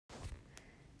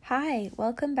Hi,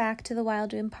 welcome back to the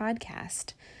Wild Womb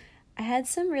podcast. I had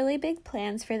some really big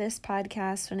plans for this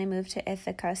podcast when I moved to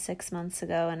Ithaca 6 months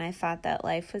ago, and I thought that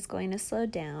life was going to slow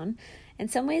down. In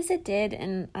some ways it did,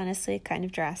 and honestly kind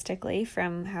of drastically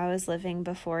from how I was living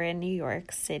before in New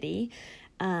York City.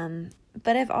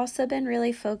 But I've also been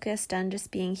really focused on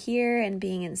just being here and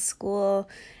being in school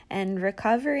and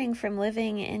recovering from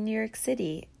living in New York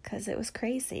City because it was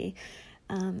crazy.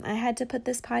 I had to put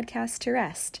this podcast to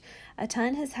rest. A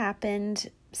ton has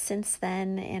happened since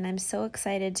then, and I'm so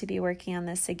excited to be working on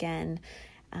this again.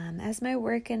 As my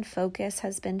work and focus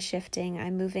has been shifting,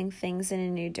 I'm moving things in a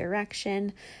new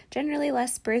direction, generally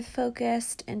less birth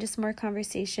focused and just more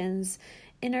conversations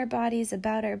in our bodies,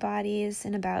 about our bodies,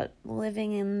 and about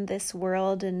living in this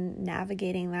world and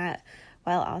navigating that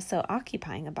while also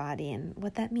occupying a body and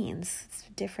what that means. It's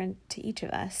different to each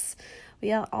of us.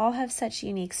 We all have such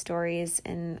unique stories,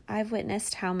 and I've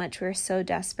witnessed how much we're so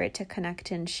desperate to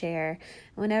connect and share.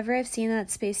 Whenever I've seen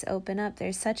that space open up,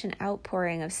 there's such an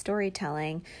outpouring of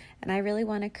storytelling, and I really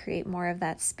want to create more of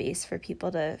that space for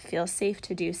people to feel safe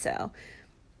to do so.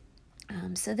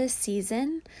 So this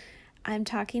season, I'm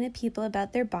talking to people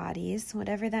about their bodies,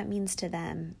 whatever that means to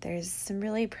them. There's some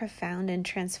really profound and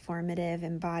transformative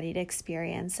embodied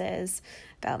experiences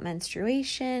about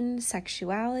menstruation,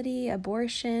 sexuality,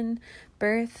 abortion,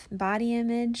 birth, body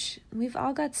image. We've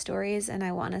all got stories, and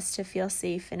I want us to feel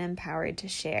safe and empowered to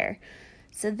share.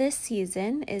 So this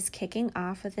season is kicking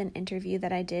off with an interview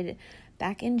that I did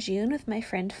back in June with my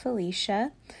friend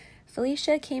Felicia.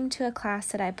 Felicia came to a class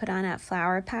that I put on at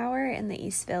Flower Power in the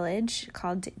East Village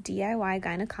called DIY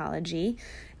Gynecology.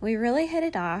 We really hit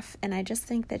it off, and I just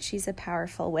think that she's a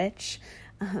powerful witch.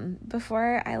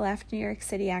 Before I left New York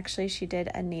City, actually, she did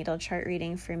a natal chart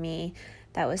reading for me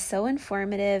that was so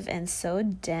informative and so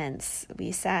dense.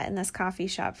 We sat in this coffee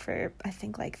shop for, I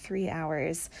think, like 3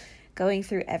 hours going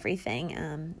through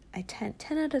everything. I 10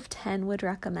 out of 10 would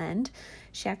recommend.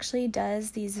 She actually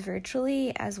does these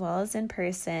virtually as well as in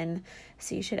person,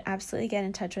 so you should absolutely get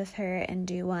in touch with her and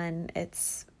do one.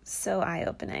 It's so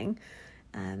eye-opening.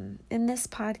 In this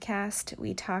podcast,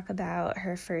 we talk about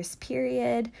her first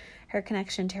period, her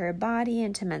connection to her body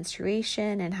and to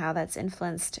menstruation, and how that's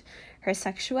influenced her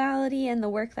sexuality and the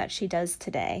work that she does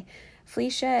today.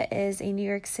 Felicia is a New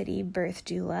York City birth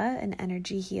doula, an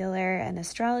energy healer, an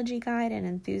astrology guide, an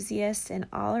enthusiast, and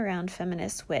all-around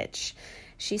feminist witch.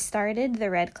 She started the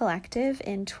Red Collective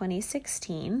in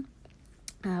 2016,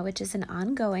 which is an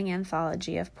ongoing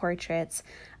anthology of portraits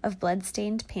of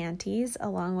blood-stained panties,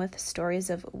 along with stories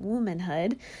of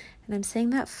womanhood. And I'm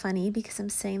saying that funny because I'm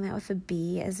saying that with a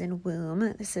B as in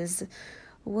womb. This is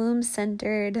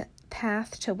womb-centered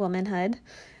path to womanhood.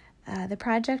 The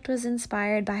project was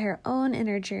inspired by her own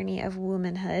inner journey of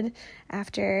womanhood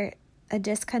after a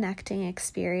disconnecting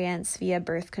experience via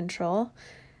birth control.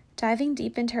 Diving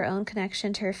deep into her own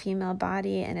connection to her female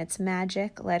body and its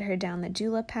magic led her down the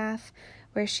doula path,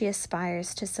 where she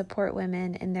aspires to support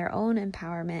women in their own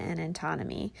empowerment and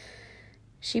autonomy.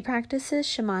 She practices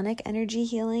shamanic energy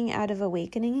healing out of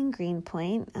Awakening in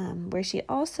Greenpoint, where she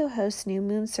also hosts new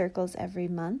moon circles every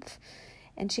month.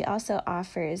 And she also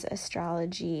offers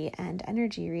astrology and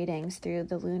energy readings through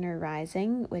the Lunar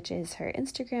Rising, which is her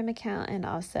Instagram account, and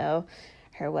also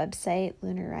her website,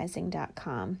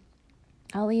 lunarrising.com.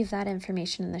 I'll leave that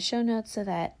information in the show notes so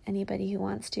that anybody who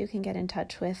wants to can get in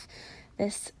touch with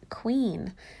this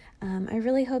queen. I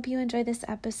really hope you enjoy this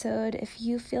episode. If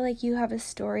you feel like you have a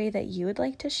story that you would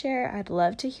like to share, I'd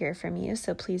love to hear from you,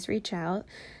 so please reach out.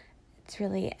 It's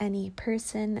really any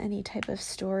person, any type of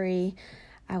story.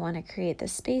 I want to create the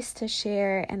space to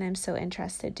share, and I'm so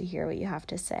interested to hear what you have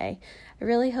to say. I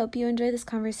really hope you enjoy this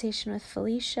conversation with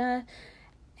Felicia,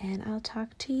 and I'll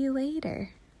talk to you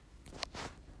later.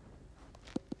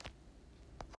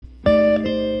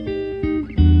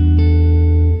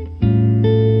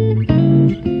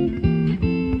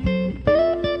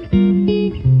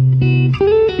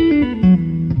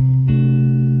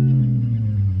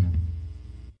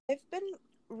 I've been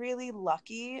really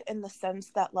lucky in the sense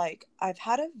that I've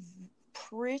had a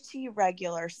pretty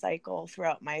regular cycle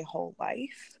throughout my whole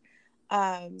life.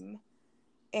 But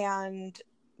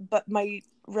my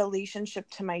relationship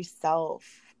to myself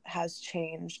has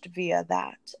changed via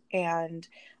that. And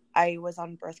I was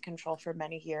on birth control for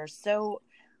many years. So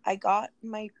I got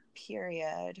my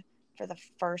period for the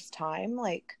first time,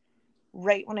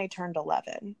 right when I turned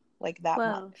 11, that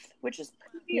month, which is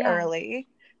pretty early.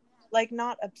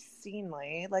 Not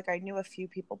obscenely. I knew a few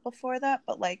people before that,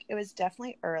 but it was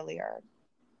definitely earlier.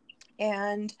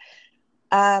 And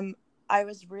I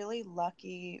was really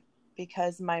lucky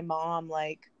because my mom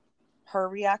her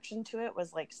reaction to it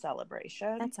was like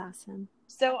celebration. That's awesome.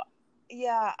 So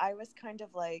yeah, I was kind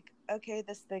of like, okay,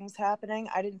 this thing's happening.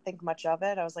 I didn't think much of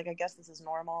it. I was like, I guess this is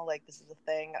normal. Like, this is a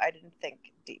thing. I didn't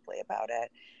think deeply about it.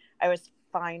 I was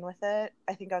fine with it.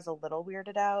 I think I was a little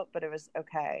weirded out, but it was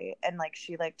okay. And like,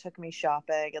 she like took me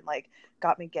shopping and like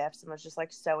got me gifts and was just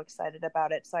like so excited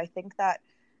about it. So I think that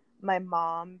my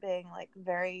mom being like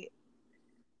very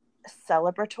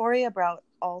celebratory about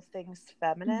all things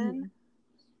feminine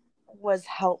was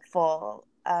helpful.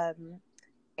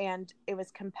 And it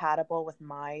was compatible with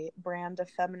my brand of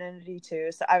femininity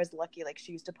too. So I was lucky, like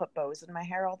she used to put bows in my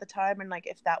hair all the time. And like,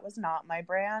 if that was not my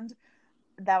brand,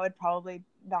 that would probably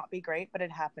not be great, but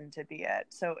it happened to be it.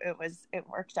 So it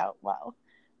worked out well.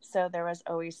 So there was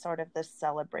always sort of this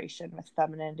celebration with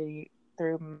femininity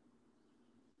through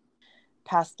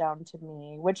passed down to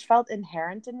me, which felt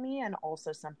inherent in me and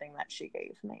also something that she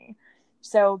gave me.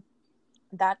 So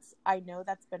I know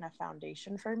that's been a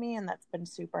foundation for me and that's been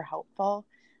super helpful.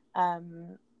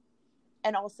 And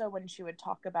also when she would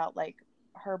talk about like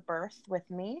her birth with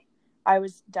me, I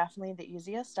was definitely the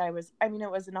easiest. It was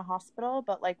in a hospital,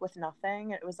 but like with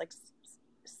nothing. It was like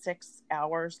 6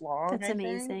 hours long. That's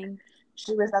amazing.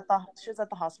 She was at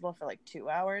the hospital for like 2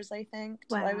 hours, I think,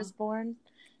 till I was born.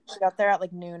 She got there at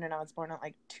like noon and I was born at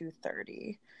like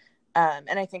 2:30.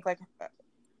 And I think like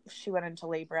she went into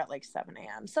labor at like 7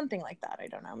 a.m. something like that. I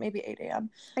don't know, maybe 8 a.m.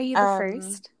 Are you the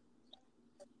first?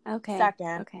 Okay.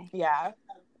 Second. Okay.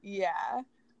 Yeah.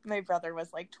 My brother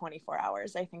was like 24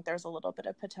 hours. I think there's a little bit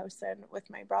of Pitocin with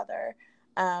my brother.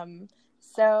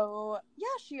 So yeah,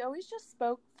 she always just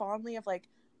spoke fondly of like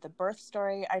the birth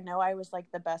story. I know I was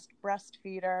like the best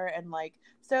breastfeeder, and like,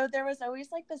 so there was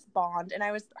always like this bond, and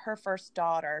I was her first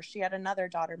daughter. She had another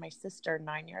daughter, my sister,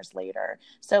 9 years later.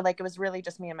 So like, it was really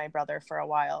just me and my brother for a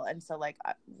while. And so like,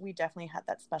 we definitely had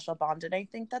that special bond. And I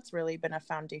think that's really been a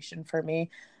foundation for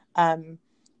me,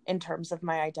 in terms of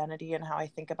my identity and how I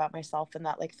think about myself, and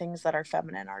that like things that are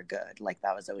feminine are good. Like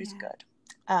that was always good.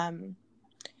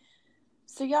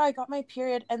 So yeah, I got my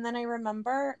period, and then I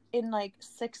remember in like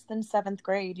 6th and 7th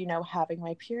grade, you know, having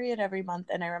my period every month,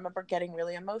 and I remember getting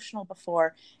really emotional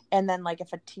before, and then like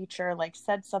if a teacher like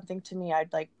said something to me,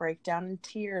 I'd like break down in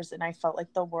tears, and I felt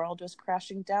like the world was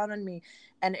crashing down on me,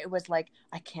 and it was like,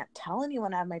 I can't tell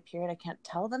anyone I have my period. I can't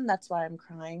tell them that's why I'm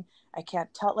crying. I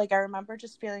can't tell. Like I remember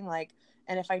just feeling like,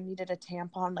 and if I needed a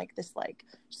tampon, like this like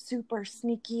super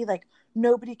sneaky, like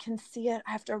nobody can see it,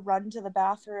 I have to run to the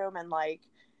bathroom and like,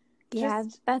 yeah,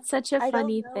 that's such a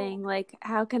funny thing. Like,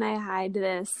 how can I hide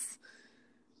this?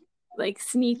 Like,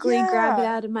 sneakily grab it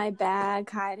out of my bag,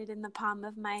 hide it in the palm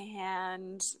of my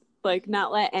hand, like,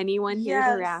 not let anyone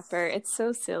hear the wrapper. It's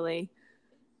so silly.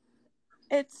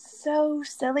 It's so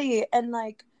silly. And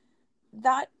like,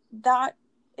 that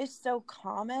is so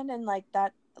common. And like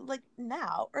that, like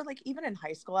now, or like even in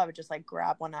high school, I would just like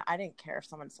grab one. I didn't care if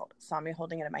someone saw me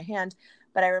holding it in my hand.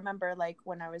 But I remember like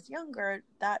when I was younger,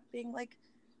 that being like,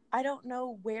 I don't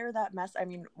know where that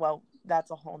well, that's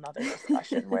a whole nother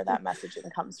discussion where that messaging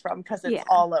comes from, because it's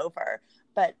all over.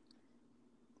 But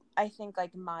I think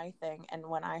like my thing, and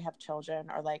when I have children,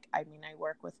 or like, I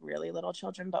work with really little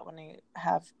children, but when I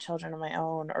have children of my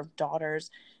own or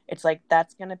daughters, it's like,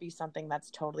 that's going to be something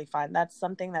that's totally fine. That's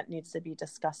something that needs to be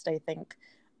discussed. I think,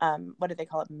 what do they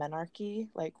call it? Menarche?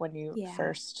 Like when you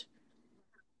first,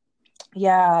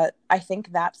 I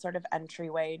think that sort of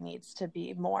entryway needs to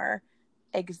be more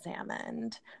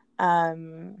examined.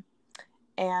 And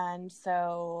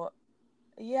so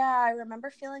I remember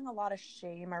feeling a lot of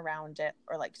shame around it,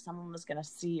 or like someone was going to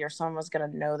see, or someone was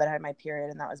going to know that I had my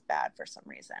period, and that was bad for some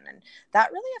reason. And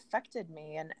that really affected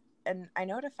me. And I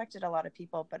know it affected a lot of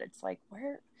people, but it's like,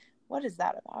 what is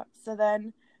that about? So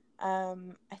then, I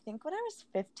think when I was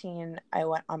 15, I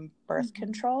went on birth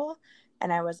control,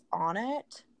 and I was on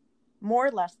it more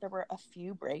or less. There were a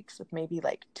few breaks with maybe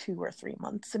like 2 or 3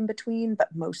 months in between,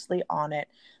 but mostly on it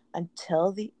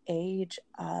until the age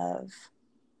of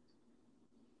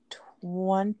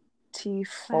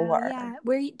 24. Wow,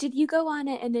 yeah. Did you go on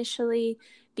it initially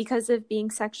because of being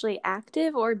sexually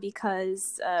active, or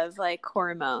because of like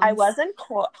hormones? I wasn't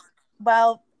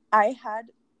well, I had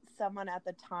someone at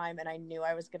the time, and I knew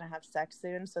I was going to have sex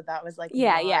soon, so that was like,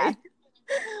 yeah.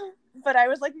 But I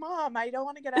was like, Mom, I don't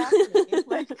want to get acne.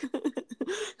 Like,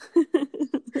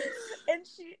 and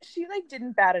she like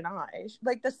didn't bat an eye.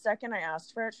 Like the second I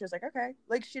asked for it, she was like, okay.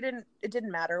 Like it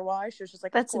didn't matter why. She was just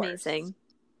like, that's amazing.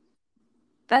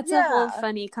 That's a whole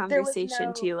funny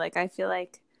conversation too. Like, I feel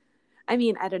like, I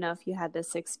don't know if you had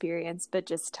this experience, but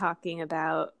just talking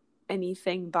about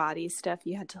anything body stuff,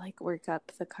 you had to like work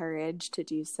up the courage to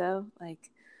do so.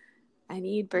 Like, I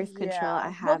need birth control. I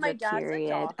Yeah. Well, have my a dad's a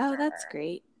period. Oh, that's doctor.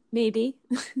 great. Maybe.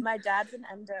 My dad's an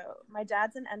Okay,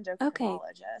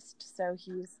 endocrinologist, so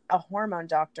he's a hormone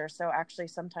doctor. So actually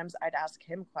sometimes I'd ask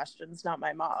him questions, not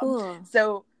my mom. cool.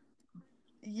 So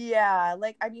yeah,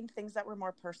 like I mean things that were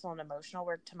more personal and emotional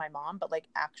were to my mom, but like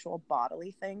actual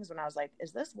bodily things when I was like,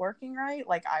 is this working right?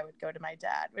 Like I would go to my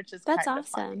dad, which is That's kind of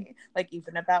awesome. funny. Like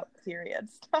even about period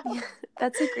stuff. Yeah,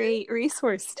 that's a great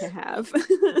resource to have.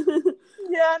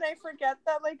 Yeah, and I forget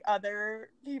that like other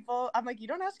people, I'm like, you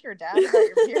don't ask your dad about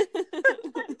your period.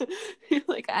 You're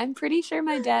like, I'm pretty sure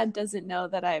my dad doesn't know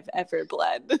that I've ever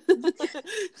bled.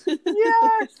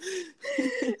 Yes.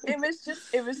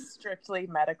 It was strictly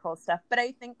medical stuff. But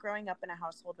I think growing up in a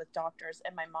household with doctors,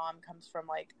 and my mom comes from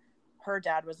like her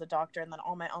dad was a doctor, and then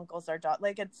all my uncles are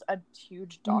like it's a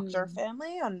huge doctor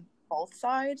family on both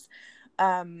sides.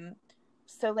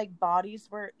 So like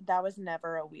that was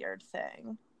never a weird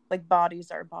thing. Like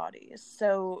bodies are bodies.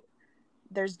 So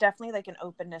there's definitely like an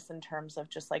openness in terms of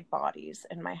just like bodies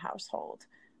in my household.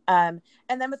 And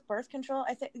then with birth control,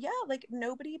 I think, yeah, like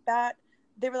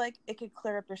they were like, it could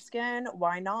clear up your skin.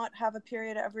 Why not have a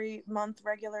period every month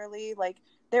regularly? Like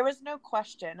there was no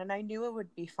question, and I knew it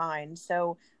would be fine.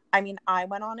 So, I mean, I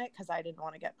went on it because I didn't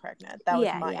want to get pregnant. That was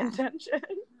my intention.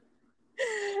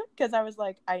 Because I was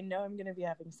like, I know I'm going to be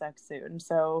having sex soon.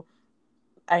 So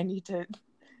I need to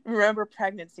remember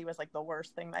pregnancy was like the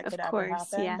worst thing that could ever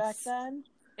happen back then.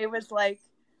 It was like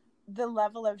the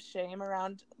level of shame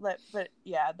around, but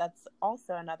yeah, that's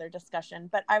also another discussion.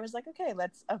 But I was like, okay,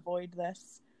 let's avoid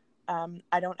this.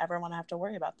 I don't ever want to have to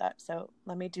worry about that. So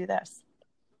let me do this.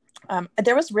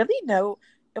 There was really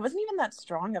it wasn't even that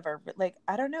strong of a, like,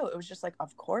 I don't know. It was just like,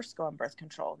 of course, go on birth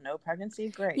control. No pregnancy.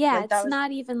 Great. Yeah, like, it's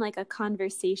not even like a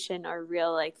conversation or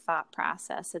real like thought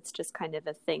process. It's just kind of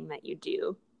a thing that you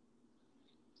do.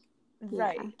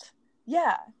 Right.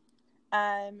 Yeah. So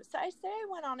I say I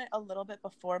went on it a little bit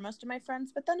before most of my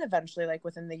friends, but then eventually, like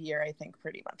within the year, I think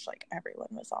pretty much like everyone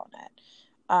was on it.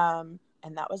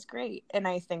 And that was great. And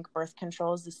I think birth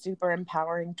control is a super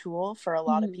empowering tool for a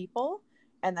lot of people.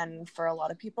 And then for a lot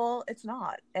of people, it's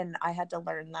not. And I had to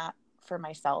learn that for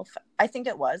myself. I think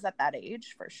it was at that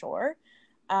age for sure.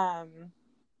 But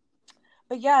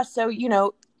yeah, so,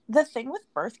 the thing with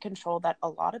birth control that a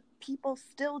lot of people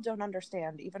still don't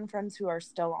understand, even friends who are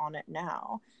still on it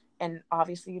now, and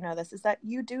obviously this, is that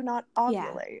you do not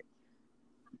ovulate.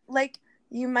 Like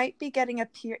you might be getting a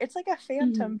period. It's like a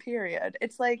phantom period.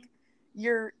 It's like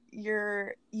you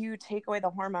take away the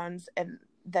hormones, and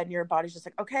then your body's just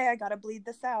like, okay, I gotta bleed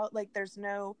this out. Like there's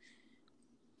no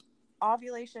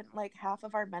ovulation. Like half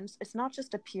of our men's, it's not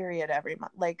just a period every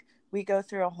month. Like we go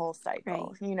through a whole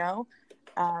cycle,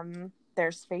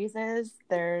 there's phases,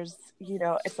 there's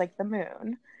it's like the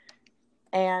moon,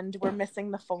 and we're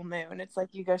missing the full moon. It's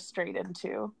like you go straight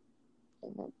into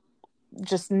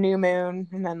just new moon,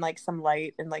 and then like some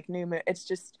light, and like new moon. It's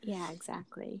just,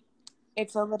 exactly.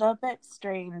 It's a little bit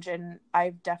strange. And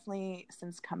I've definitely,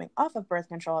 since coming off of birth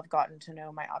control, I've gotten to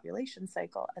know my ovulation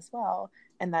cycle as well,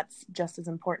 and that's just as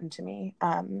important to me,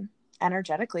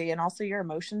 energetically. And also your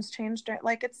emotions change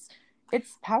like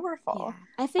it's powerful.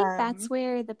 I think that's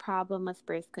where the problem with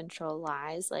birth control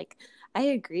lies. Like, I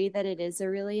agree that it is a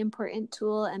really important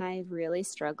tool, and I really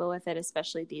struggle with it,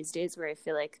 especially these days where I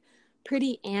feel like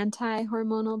pretty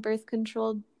anti-hormonal birth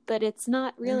control, but it's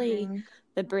not really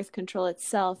the birth control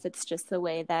itself. It's just the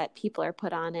way that people are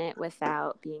put on it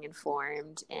without being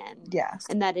informed,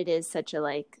 and that it is such a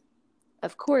like,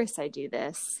 of course I do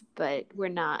this, but we're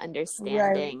not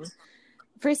understanding. Right.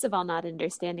 First of all, not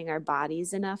understanding our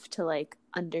bodies enough to like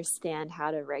understand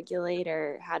how to regulate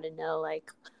or how to know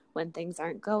like when things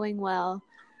aren't going well,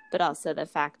 but also the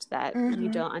fact that you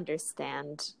don't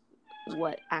understand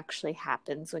what actually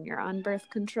happens when you're on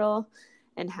birth control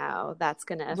and how that's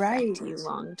going to affect you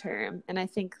long term. And I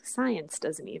think science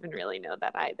doesn't even really know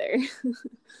that either.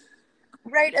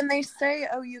 Right. And they say,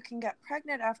 oh, you can get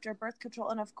pregnant after birth control.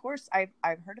 And of course, I've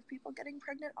heard of people getting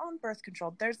pregnant on birth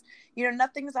control. There's,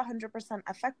 nothing's 100%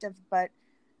 effective, but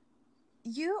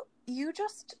you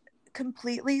just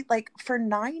completely, like for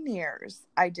 9 years,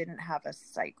 I didn't have a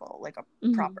cycle, like a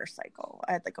proper cycle.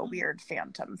 I had like a weird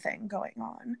phantom thing going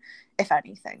on, if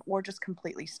anything, or just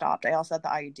completely stopped. I also had the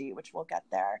IUD, which we'll get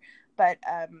there. But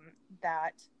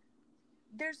that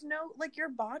there's no, like your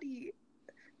body,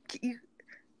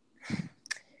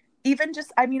 even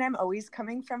just, I mean, I'm always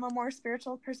coming from a more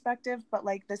spiritual perspective, but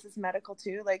like this is medical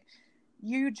too. Like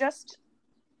you just,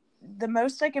 the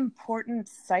most like important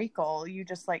cycle, you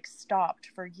just like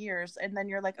stopped for years, and then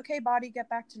you're like, okay, body, get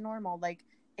back to normal. Like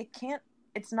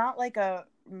it's not like a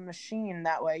machine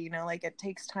that way, like it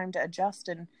takes time to adjust.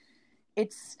 And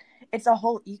it's a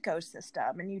whole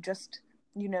ecosystem, and you just,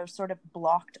 sort of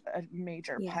blocked a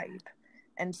major pipe.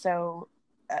 And so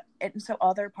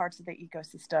other parts of the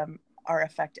ecosystem are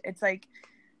affected. It's like,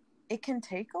 it can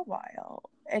take a while.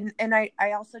 And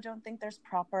I also don't think there's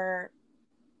proper,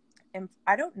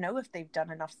 I don't know if they've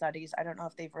done enough studies. I don't know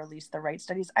if they've released the right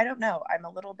studies. I don't know. I'm a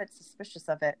little bit suspicious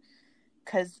of it,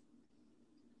 because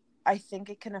I think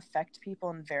it can affect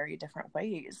people in very different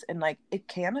ways, and like, it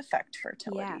can affect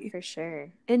fertility. Yeah, for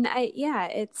sure. And I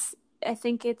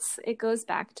think it goes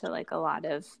back to like a lot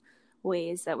of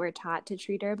ways that we're taught to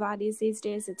treat our bodies these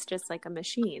days. It's just like a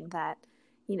machine that,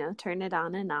 turn it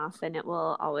on and off and it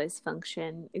will always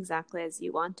function exactly as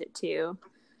you want it to.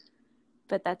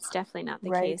 But that's definitely not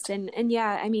the case. And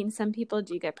yeah, I mean, some people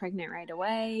do get pregnant right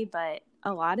away, but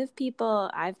a lot of people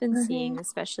I've been seeing,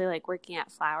 especially like working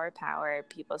at Flower Power,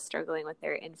 people struggling with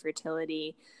their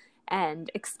infertility and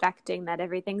expecting that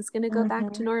everything's going to go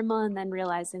back to normal, and then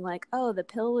realizing like, oh, the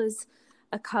pill was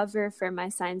a cover for my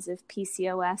signs of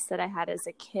PCOS that I had as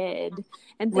a kid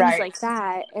and things like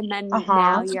that. And then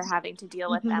now you're having to deal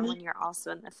with them when you're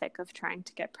also in the thick of trying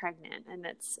to get pregnant, and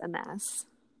it's a mess.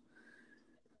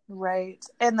 Right.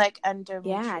 And like endometriosis.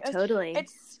 Yeah, totally.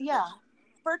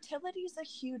 Fertility is a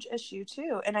huge issue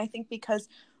too. And I think because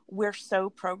we're so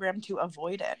programmed to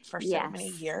avoid it for so many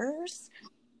years,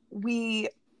 we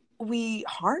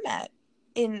harm it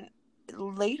in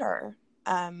later.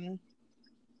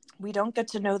 We don't get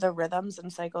to know the rhythms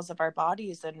and cycles of our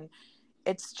bodies. And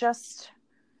it's just,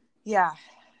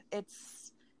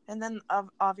 and then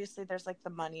obviously there's like the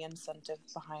money incentive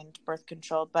behind birth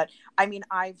control. But I mean,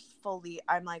 I'm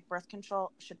like, birth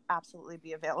control should absolutely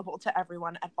be available to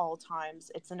everyone at all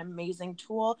times. It's an amazing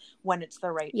tool when it's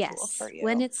the right tool for you.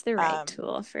 When it's the right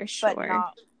tool, for sure. But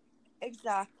not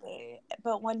exactly.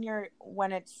 But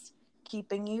when it's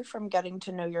keeping you from getting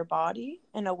to know your body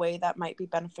in a way that might be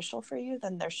beneficial for you,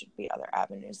 then there should be other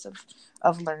avenues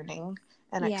of learning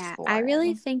and exploring. I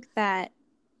really think that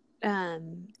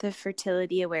the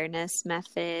fertility awareness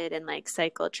method and like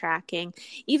cycle tracking,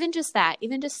 even just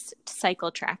cycle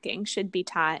tracking should be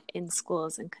taught in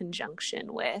schools in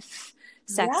conjunction with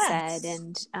sex ed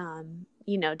and,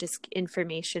 just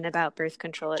information about birth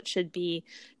control. It should be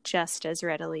just as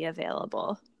readily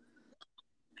available.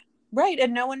 Right.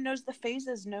 And no one knows the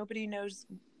phases. Nobody knows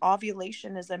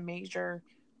ovulation is a major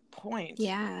point.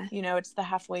 Yeah. It's the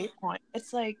halfway point.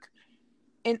 It's like,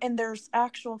 and there's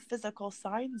actual physical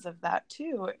signs of that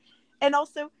too. And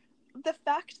also the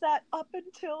fact that up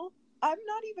until, I'm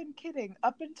not even kidding,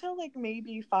 up until like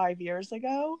maybe 5 years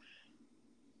ago,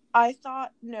 I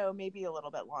thought, no, maybe a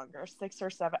little bit longer, 6 or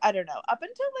 7, I don't know. Up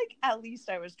until like at least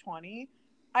I was 20,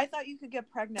 I thought you could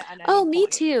get pregnant at any point. Me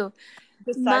too.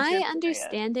 My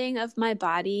understanding of my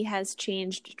body has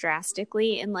changed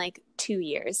drastically in like 2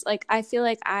 years. Like, I feel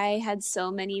like I had so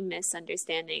many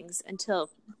misunderstandings until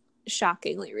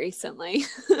shockingly recently.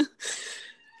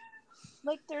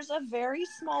 Like, there's a very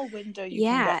small window you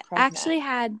can get pregnant. Actually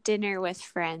had dinner with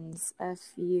friends a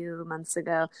few months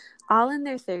ago, all in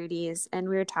their 30s, and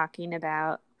we were talking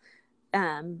about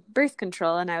birth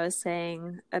control, and I was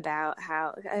saying about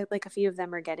how like a few of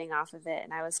them are getting off of it,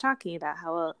 and I was talking about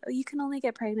how you can only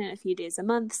get pregnant a few days a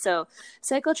month, so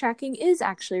cycle tracking is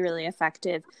actually really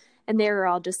effective. And they were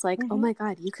all just like, oh my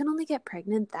God, you can only get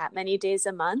pregnant that many days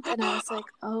a month. And I was like,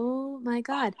 oh my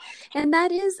God. And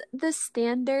that is the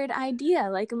standard idea.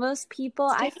 Like, most people,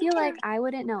 I feel like I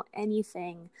wouldn't know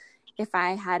anything if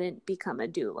I hadn't become a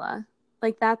doula.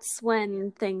 Like, that's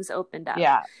when things opened up.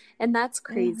 Yeah. And that's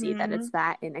crazy that it's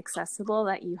that inaccessible,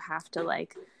 that you have to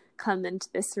like come into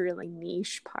this really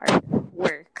niche part of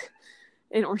work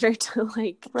in order to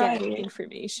like get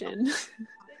information.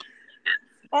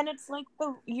 And it's like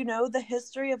the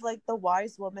history of like the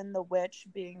wise woman, the witch,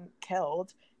 being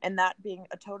killed, and that being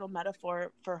a total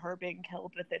metaphor for her being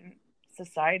killed within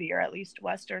society, or at least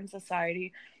Western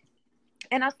society,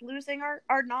 and us losing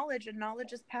our knowledge, and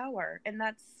knowledge is power. And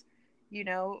that's,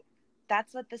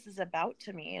 that's what this is about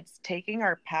to me. It's taking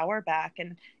our power back.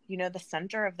 And, the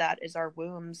center of that is our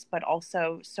wombs, but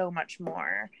also so much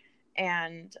more.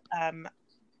 And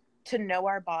to know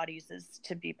our bodies is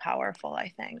to be powerful, I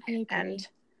think. I agree. And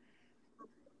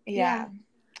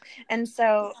and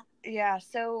so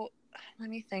let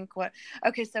me think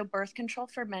so birth control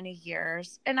for many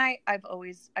years, and I've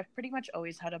pretty much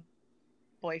always had a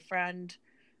boyfriend,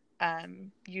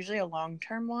 usually a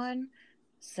long-term one,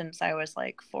 since I was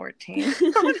like 14,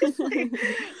 honestly.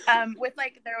 With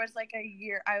like, there was like a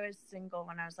year I was single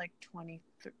when I was like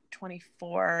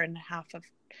 24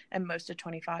 and most of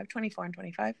 25, 24 and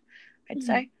 25, I'd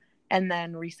say. And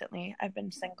then recently I've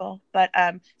been single. But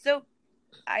so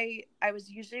I was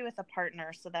usually with a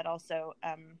partner, so that also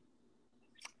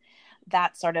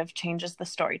that sort of changes the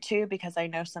story too, because I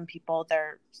know some people,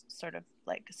 their sort of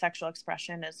like sexual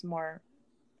expression is more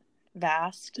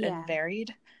vast and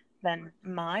varied than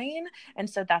mine, and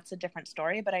so that's a different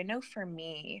story. But I know for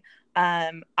me,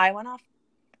 I went off.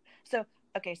 So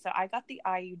okay, so I got the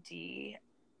IUD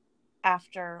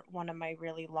after one of my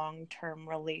really long-term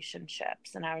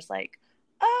relationships, and I was like,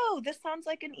 oh, this sounds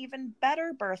like an even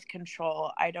better birth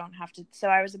control. I don't have to. So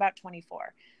I was about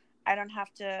 24. I don't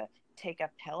have to take a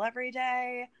pill every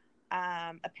day.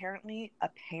 Apparently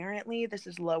this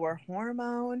is lower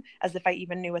hormone, as if I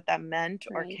even knew what that meant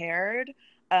or cared.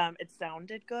 It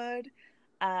sounded good.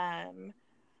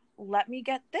 Let me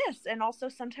get this. And also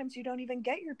sometimes you don't even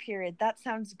get your period. That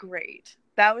sounds great.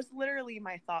 That was literally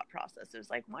my thought process. It was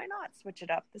like, why not switch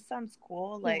it up? This sounds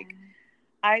cool. Like,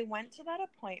 I went to that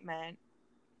appointment.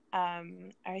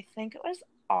 I think it was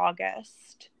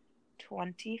August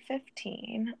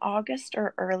 2015, August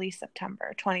or early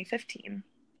September 2015.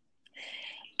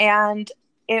 And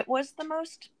it was the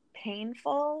most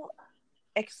painful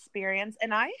experience.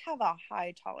 And I have a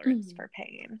high tolerance for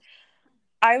pain.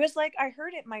 I was like, I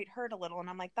heard it might hurt a little. And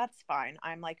I'm like, that's fine.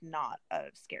 I'm like not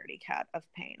a scaredy cat of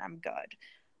pain. I'm good.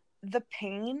 The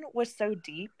pain was so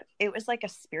deep. It was like a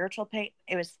spiritual pain.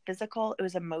 It was physical. It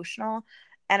was emotional.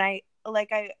 And I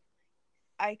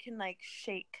can like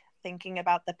shake thinking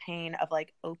about the pain of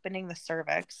like opening the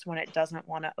cervix when it doesn't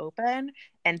want to open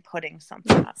and putting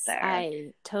something up there.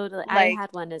 I had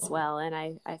one as well. And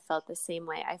I felt the same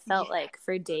way. I felt like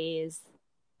for days,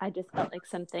 I just felt like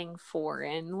something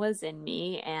foreign was in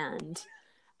me, and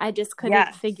I just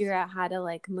couldn't figure out how to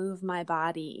like move my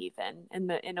body even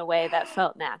in a way that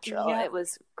felt natural. It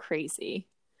was crazy.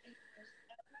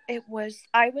 I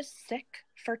was sick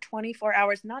for 24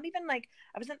 hours. Not even like,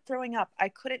 I wasn't throwing up. I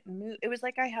couldn't move. It was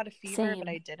like I had a fever, but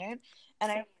I didn't.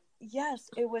 And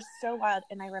it was so wild.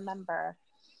 And I remember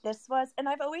and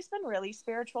I've always been really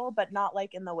spiritual, but not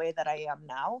like in the way that I am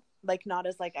now. Like not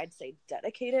as like, I'd say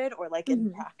dedicated or like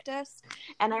in practice.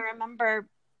 And I remember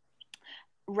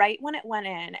right when it went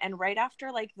in and right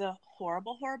after like the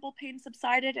horrible, horrible pain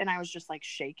subsided and I was just like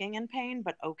shaking in pain,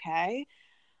 but okay.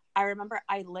 I remember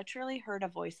I literally heard a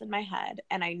voice in my head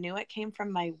and I knew it came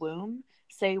from my womb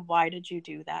say, why did you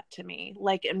do that to me?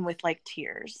 Like, and with like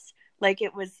tears, like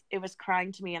it was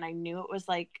crying to me. And I knew it was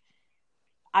like,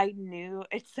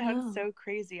 it sounds so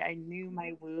crazy. I knew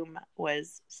my womb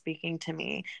was speaking to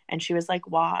me and she was like,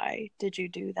 why did you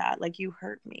do that? Like you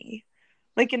hurt me.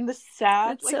 Like in the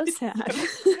sad, that's so sad. And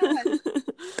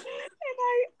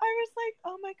I was like,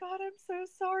 oh my God, I'm so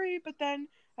sorry. But then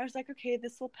I was like, okay,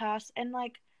 this will pass. And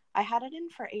like, I had it in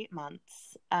for 8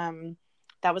 months.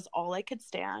 That was all I could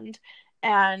stand.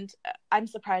 And I'm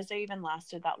surprised I even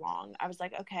lasted that long. I was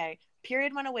like, okay,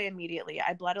 period went away immediately.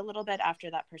 I bled a little bit after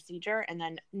that procedure and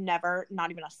then not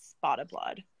even a spot of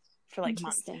blood for like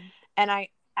months. And at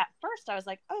first I was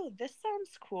like, oh, this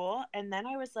sounds cool. And then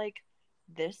I was like,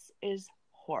 this is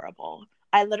horrible.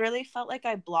 I literally felt like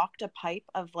I blocked a pipe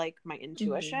of like my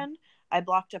intuition. I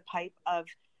blocked a pipe of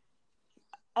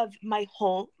my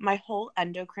whole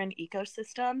endocrine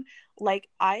ecosystem. Like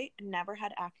I never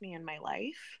had acne in my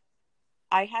life.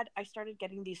 I started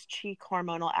getting these cheek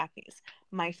hormonal acnes.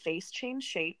 My face changed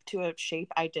shape to a shape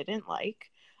I didn't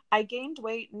like. I gained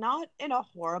weight, not in a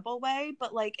horrible way,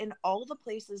 but like in all the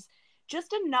places,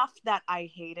 just enough that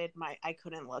I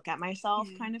couldn't look at myself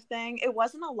kind of thing. It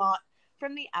wasn't a lot.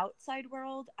 From the outside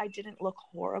world, I didn't look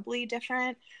horribly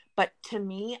different, but to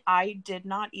me, I did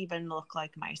not even look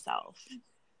like myself.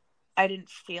 I didn't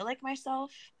feel like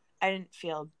myself. I didn't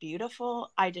feel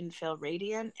beautiful. I didn't feel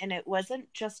radiant. And it wasn't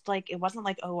like,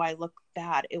 oh, I look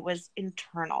bad. It was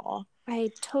internal.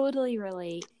 I totally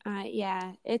relate.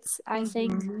 I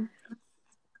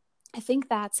think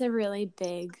that's a really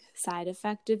big side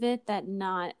effect of it that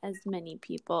not as many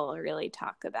people really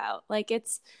talk about. Like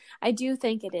I do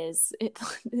think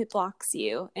it blocks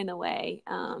you in a way.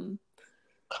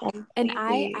 And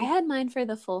I had mine for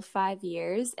the full 5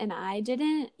 years and I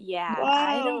didn't,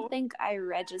 I don't think I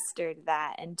registered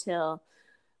that until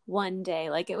one day.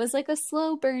 Like it was like a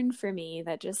slow burn for me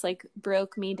that just like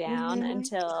broke me down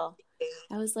until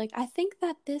I was like, I think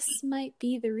that this might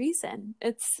be the reason.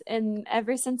 And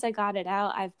ever since I got it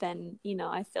out, I've been,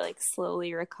 I feel like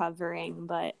slowly recovering,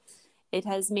 but it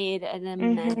has made an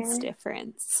immense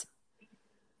difference.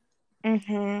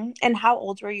 And how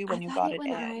old were you when you got it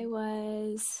in? I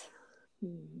was,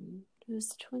 it was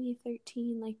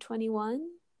 2013, like 21,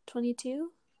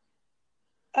 22.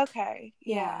 Okay.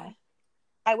 Yeah.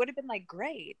 I would have been like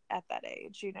great at that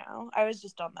age, I was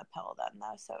just on the pill then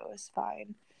though, so it was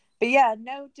fine. But yeah,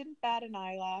 no, didn't bat an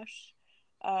eyelash.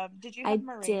 Did you have I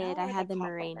Mirena did. I or the had the copper?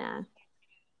 Mirena.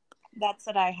 That's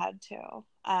what I had too.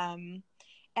 And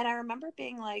I remember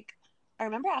I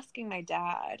remember asking my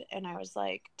dad, and I was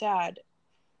like, Dad,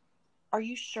 are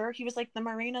you sure? He was like, the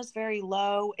Mirena's very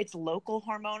low. It's local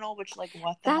hormonal, which, like,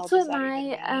 what the hell That's does what that even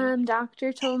my mean?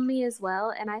 doctor told me as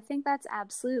well, and I think that's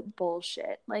absolute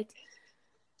bullshit. Like,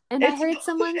 and I It's heard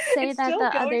someone say it's that still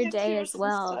the going other into day your as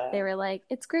well. They system. were like,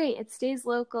 "It's great. It stays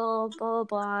local, blah blah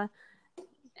blah."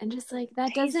 And just like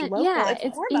that Stays doesn't, local. yeah, It's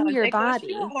it's in hormones. your It goes to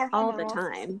body your all the hormonal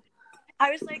system. time.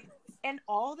 I was like, and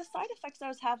all the side effects I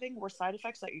was having were side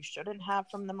effects that you shouldn't have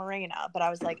from the Mirena. But I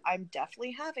was like, I'm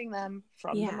definitely having them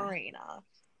from the Yeah. Mirena.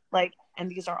 Like, and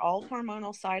these are all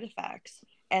hormonal side effects.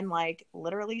 And like,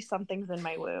 literally, something's in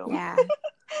my womb. Yeah.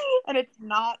 And it's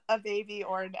not a baby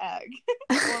or an egg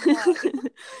or blood.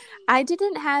 I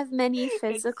didn't have many It's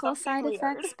physical something side weird.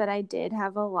 effects, but I did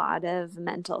have a lot of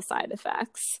mental side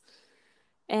effects.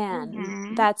 And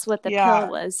Mm-hmm. that's what the pill Yeah.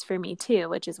 was for me too,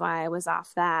 which is why I was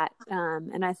off that.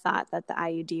 And I thought that the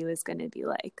IUD was going to be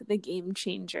like the game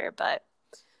changer, but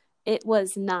it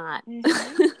was not.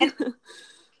 Mm-hmm. And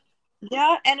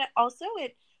yeah, and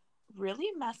it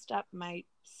really messed up my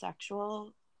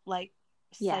sexual, like,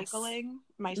 Yes. cycling,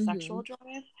 my Mm-hmm. sexual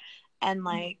drive, and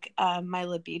like my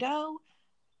libido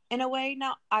in a way.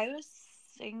 Now, I was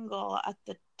single at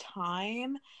the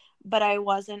time, but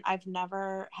I've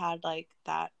never had like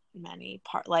that many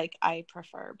like, I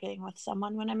prefer being with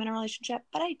someone when I'm in a relationship,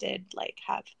 but I did like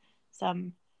have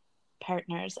some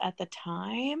partners at the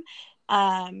time.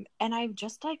 And I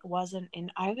just like wasn't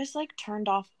in, I was like turned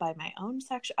off by my own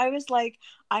sexual, I was like,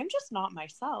 I'm just not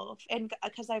myself. And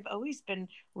because I've always been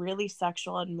really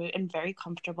sexual and very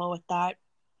comfortable with that,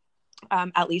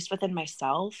 at least within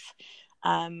myself.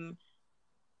 um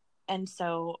and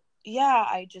so yeah,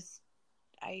 I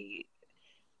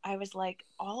I was like,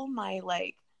 all my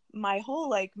whole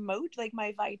like mode, like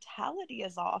my vitality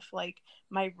is off, like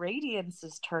my radiance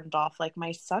is turned off, like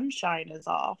my sunshine is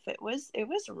off. It was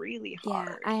really Yeah,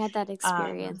 hard. I had that um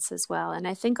experience as well. And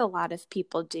I think a lot of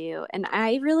people do. And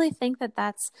I really think that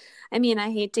I mean,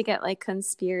 I hate to get like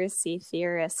conspiracy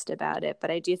theorist about it, but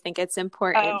I do think it's oh,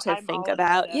 important to I'm think all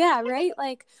about about, it. yeah, right?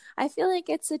 Like, I feel like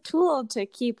it's a tool to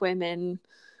keep women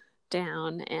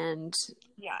down. And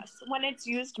Yes, when it's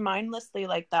used mindlessly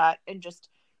like that and just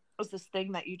as this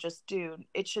thing that you just do,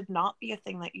 it should not be a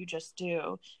thing that you just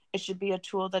do. It should be a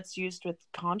tool that's used with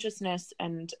consciousness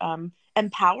and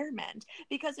empowerment.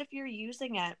 Because if you're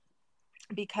using it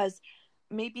because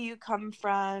maybe you come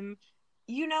from,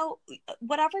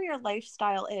 whatever your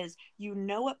lifestyle is,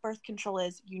 what birth control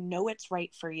is, it's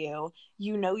right for you,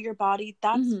 your body,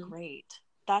 that's mhm. great.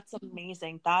 That's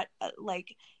amazing. That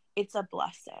like, it's a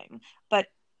blessing. But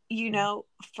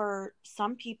for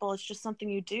some people it's just something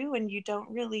you do and you don't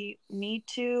really need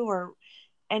to, or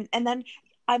and then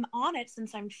I'm on it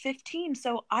since I'm 15,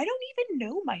 so I don't even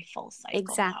know my full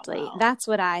cycle that Exactly. well. That's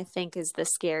what I think is the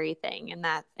scary thing. And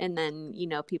then,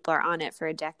 people are on it for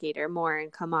a decade or more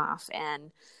and come off,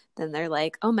 and then they're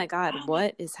like, oh my God, Oh my,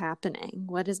 what is happening?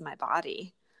 What is my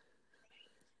body?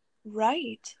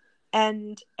 right.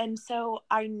 And so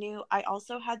I knew I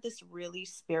also had this really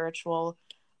spiritual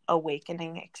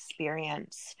awakening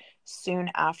experience soon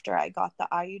after I got the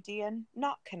IUD, and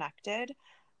not connected.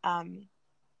 Um,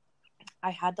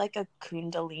 I had like a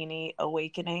Kundalini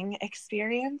awakening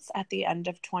experience at the end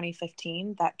of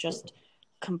 2015 that just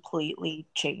completely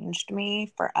changed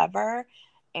me forever.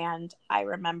 And I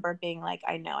remember being like,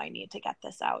 I know I need to get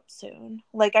this out soon.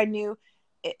 Like, I knew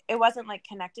it wasn't like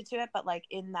connected to it, but like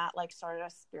in that like sort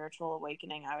of spiritual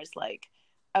awakening, I was like,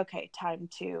 okay, time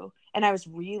to. And I was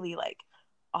really like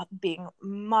being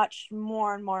much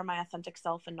more and more my authentic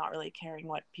self and not really caring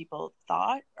what people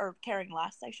thought, or caring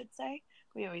less, I should say.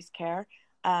 We always care.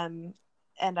 um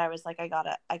and I was like, I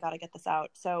gotta get this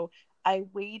out. So I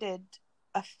waited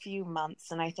a few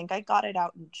months, and I think I got it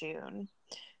out in June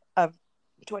of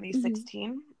Mm-hmm.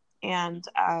 2016. And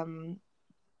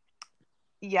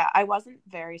yeah, I wasn't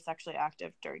very sexually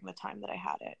active during the time that I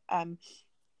had it.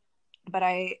 But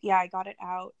I got it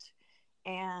out.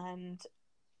 And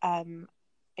um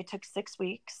it took 6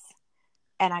 weeks,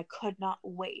 and I could not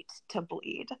wait to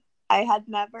bleed. I had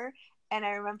never, and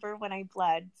I remember when I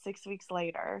bled 6 weeks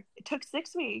later, it took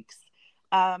 6 weeks.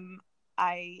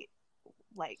 I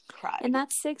like And cried.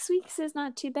 that 6 weeks is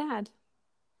not too bad.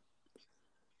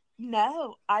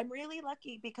 No, I'm really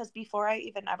lucky because before I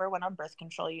even ever went on birth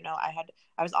control, I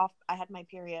was off, I had my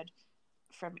period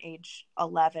from age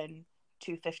 11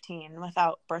 to 15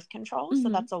 without birth control. So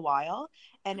that's a while.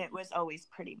 And it was always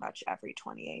pretty much every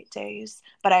 28 days.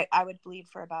 But I would bleed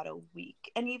for about a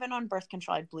week. And even on birth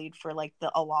control, I'd bleed for like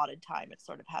the allotted time it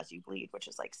sort of has you bleed, which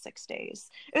is like 6 days.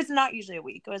 It was not usually a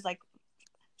week. It was like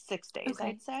 6 days, okay.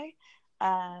 I'd say.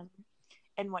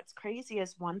 And what's crazy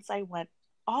is once I went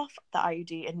off the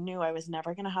IUD and knew I was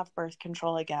never going to have birth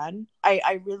control again,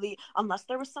 I really, unless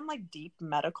there was some like deep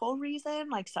medical reason,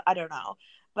 like, so I don't know,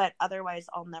 but otherwise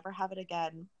I'll never have it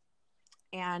again.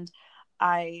 And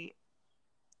I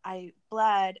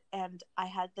bled, and I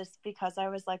had this, because I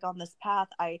was like on this path,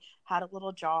 I had a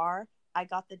little jar. I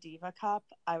got the Diva cup.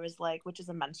 I was like, which is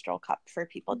a menstrual cup for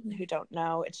people who don't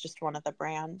know. It's just one of the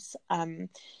brands.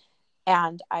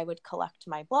 And I would collect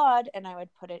my blood and I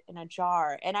would put it in a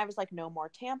jar. And I was like, no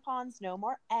more tampons, no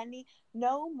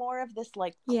more of this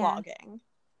like clogging.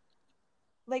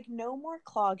 Like no more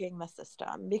clogging the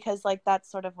system, because like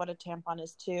that's sort of what a tampon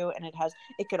is too. And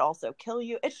it could also kill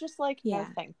you. It's just like, no,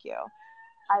 thank you.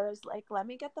 I was like, let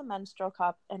me get the menstrual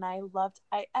cup. And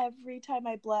every time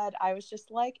I bled, I was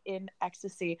just like in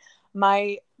ecstasy.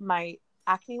 My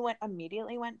acne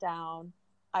immediately went down.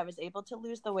 I was able to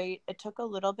lose the weight. It took a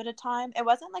little bit of time. It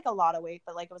wasn't like a lot of weight,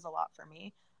 but like it was a lot for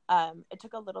me. It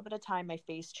took a little bit of time. My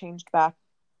face changed back,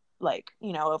 like,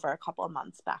 you know, over a couple of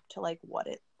months back to like what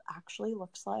it actually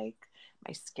looks like.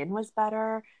 My skin was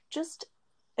better. Just,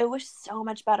 it was so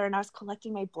much better. And I was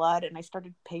collecting my blood and I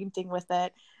started painting with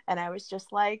it. And I was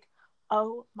just like,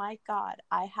 oh my God,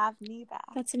 I have me back.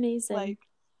 That's amazing. Like,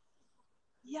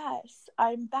 yes,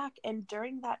 I'm back. And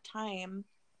during that time,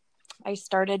 I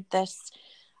started this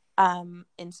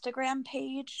Instagram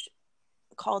page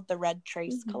called the Red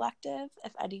Trace Collective.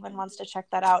 If anyone wants to check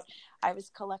that out, I was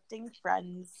collecting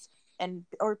friends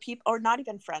or people, or not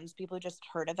even friends, people who just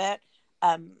heard of it.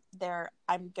 I'm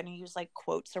going to use like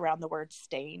quotes around the word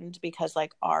stained, because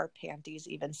like, are panties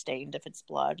even stained if it's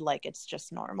blood? Like, it's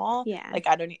just normal. Yeah. Like,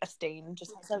 I don't need a stain,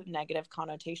 just has a negative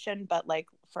connotation, but like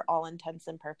for all intents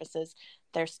and purposes,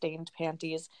 they're stained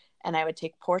panties. And I would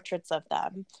take portraits of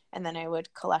them, and then I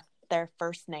would collect their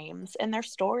first names and their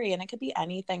story. And it could be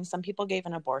anything. Some people gave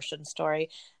an abortion story.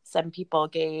 Some people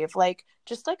gave like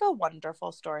just like a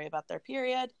wonderful story about their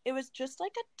period. It was just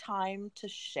like a time to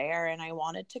share. And I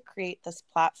wanted to create this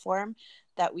platform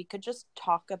that we could just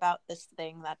talk about this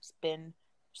thing that's been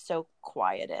so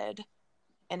quieted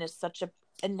and is such an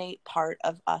innate part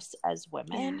of us as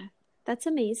women. Yeah, that's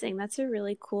amazing. That's a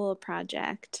really cool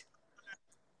project.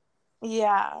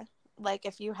 Yeah. Like,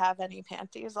 if you have any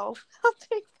panties, I'll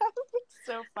take them. It's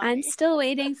so funny. I'm still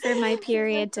waiting for my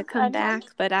period to come back,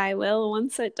 but I will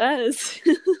once it does.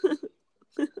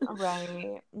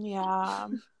 Right. Yeah.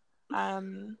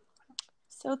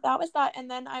 So that was that.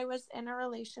 And then I was in a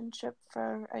relationship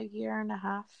for a year and a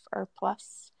half or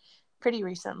plus pretty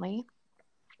recently.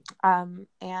 And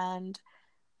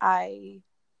that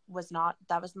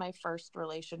was my first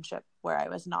relationship where I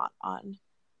was not on,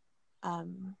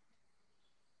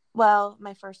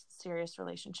 my first serious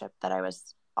relationship that I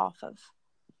was off of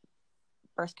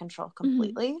birth control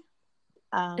completely.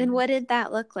 And what did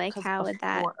that look like? How would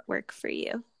that work for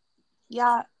you?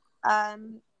 Yeah,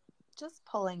 just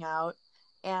pulling out.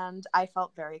 And I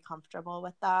felt very comfortable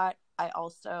with that. I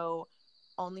also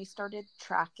only started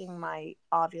tracking my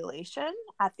ovulation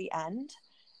at the end.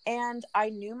 And I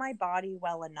knew my body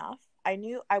well enough. I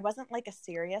knew I wasn't like a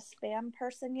serious spam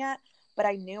person yet, but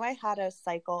I knew I had a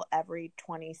cycle every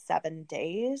 27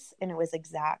 days and it was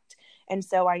exact. And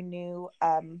so I knew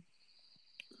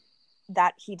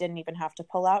that he didn't even have to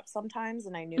pull out sometimes,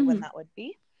 and I knew when that would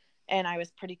be. And I was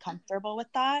pretty comfortable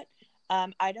with that.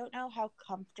 I don't know how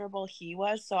comfortable he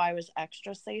was, so I was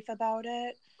extra safe about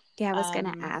it. Yeah, I was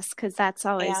going to ask, because that's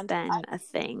always been a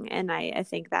thing. And I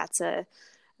think that's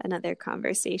another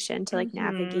conversation to like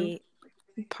navigate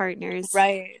partners.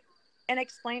 Right. And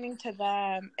explaining to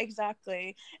them.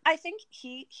 Exactly. I think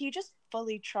he just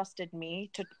fully trusted me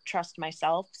to trust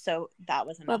myself. So that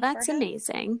was enough. Well, that's for him.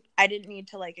 amazing. I didn't need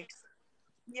to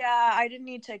I didn't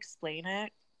need to explain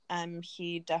it.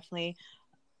 He definitely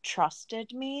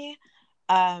trusted me.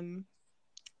 And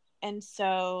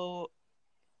so,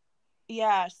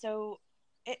 yeah,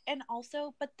 and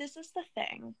also, but this is the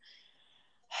thing,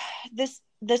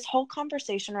 this whole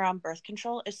conversation around birth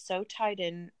control is so tied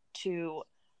in to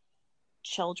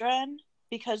children,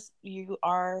 because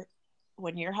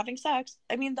when you're having sex,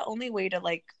 I mean, the only way to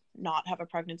like not have a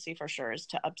pregnancy for sure is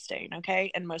to abstain. Okay.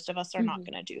 And most of us are not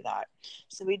going to do that.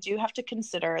 So we do have to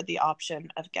consider the option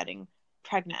of getting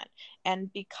pregnant.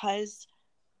 And because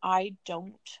I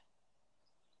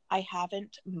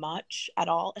haven't much at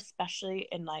all, especially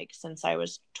in like, since I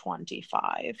was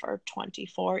 25 or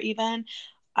 24 even,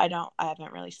 I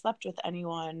haven't really slept with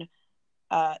anyone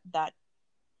that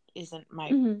isn't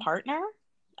my partner,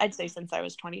 I'd say, since I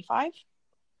was 25.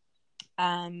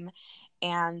 And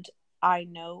I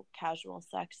know casual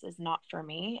sex is not for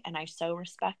me, and I so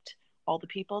respect all the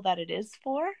people that it is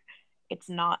for. It's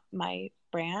not my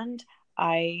brand.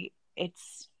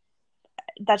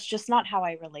 That's just not how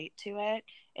I relate to it.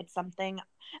 It's something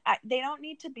they don't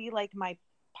need to be like my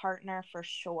partner for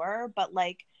sure, but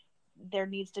like there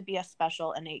needs to be a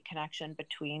special innate connection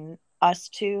between us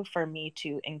two for me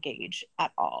to engage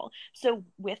at all. So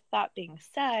with that being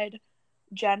said,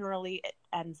 generally it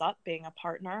ends up being a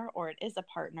partner, or it is a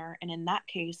partner, and in that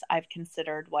case I've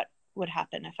considered what would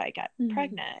happen if I get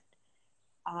pregnant,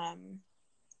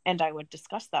 and I would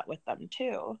discuss that with them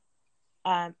too.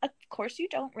 Of course you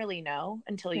don't really know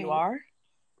until you are,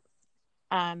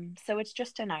 so it's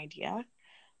just an idea,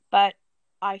 but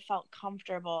I felt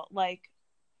comfortable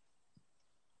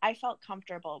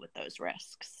with those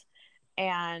risks,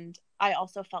 and I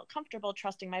also felt comfortable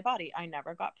trusting my body. I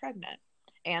never got pregnant,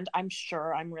 and I'm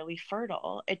sure I'm really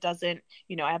fertile. It doesn't,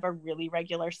 I have a really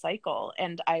regular cycle,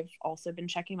 and I've also been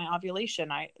checking my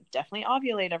ovulation. I definitely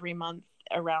ovulate every month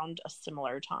around a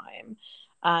similar time.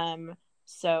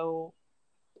 So,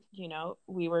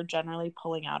 we were generally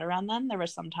pulling out around then. There were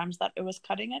sometimes that it was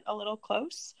cutting it a little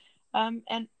close,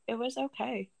 and it was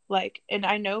okay. And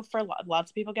I know for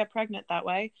lots of people get pregnant that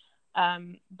way.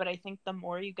 But I think the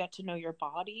more you get to know your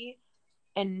body,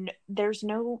 and there's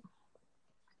no,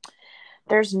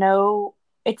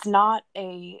 it's not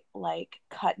a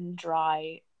cut and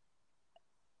dry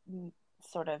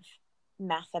sort of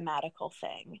mathematical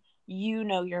thing. You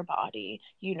know your body,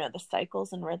 the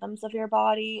cycles and rhythms of your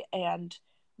body, and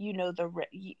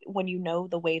when you know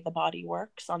the way the body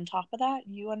works. On top of that,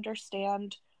 you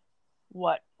understand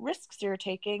what risks you're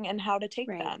taking and how to take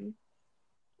them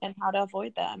and how to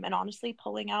avoid them. And honestly,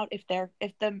 pulling out, if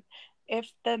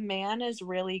the man is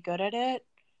really good at it,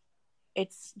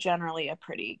 it's generally a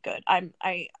pretty good.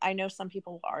 I know some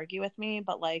people will argue with me,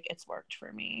 but it's worked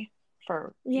for me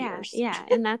for years. Yeah.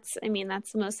 And that's the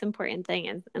most important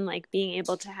thing. And being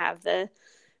able to have the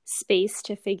space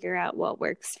to figure out what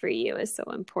works for you is so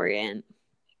important.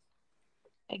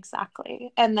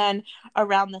 Exactly. And then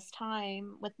around this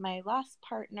time with my last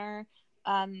partner,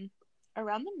 around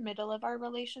the middle of our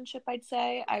relationship, I'd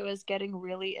say, I was getting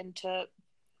really into,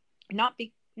 not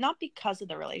because of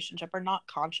the relationship, or not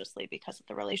consciously because of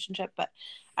the relationship, but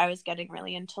I was getting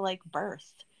really into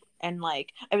birth. And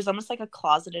it was almost like a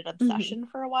closeted obsession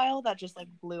for a while that just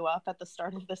blew up at the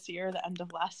start of this year, the end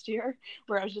of last year,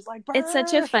 where I was just birth! It's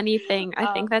such a funny thing.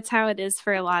 I think that's how it is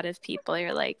for a lot of people.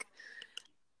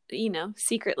 You're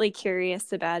secretly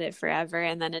curious about it forever,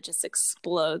 and then it just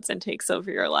explodes and takes over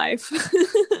your life.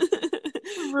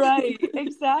 Right,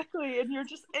 exactly. And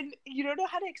you don't know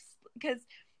how to because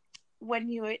when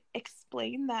you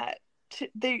explain that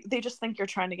they just think you're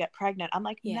trying to get pregnant. I'm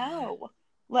like, no,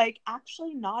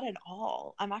 actually not at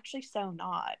all. I'm actually so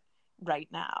not right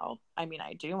now. I mean,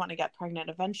 I do want to get pregnant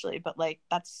eventually, but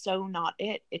that's so not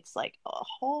it. It's a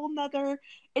whole nother,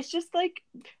 it's just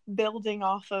building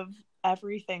off of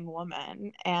everything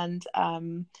woman. And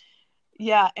and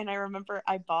I remember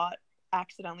I bought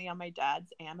accidentally on my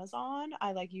dad's Amazon.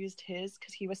 I used his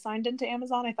because he was signed into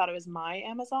Amazon. I thought it was my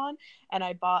Amazon, and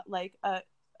I bought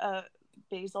a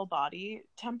basal body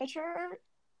temperature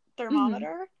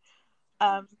thermometer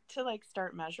to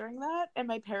start measuring that. And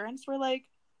my parents were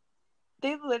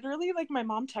they literally, my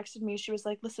mom texted me. She was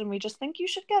like, listen, we just think you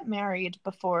should get married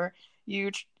before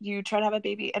you try to have a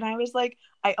baby. And I was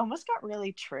I almost got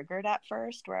really triggered at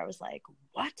first, where I was like,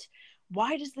 what?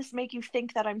 Why does this make you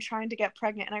think that I'm trying to get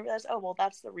pregnant? And I realized, oh, well,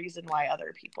 that's the reason why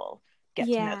other people get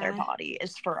to know their body,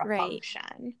 is for a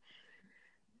function.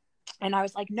 And I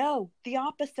was like, no, the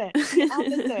opposite.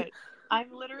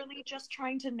 I'm literally just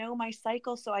trying to know my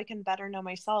cycle so I can better know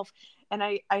myself. And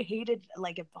I hated,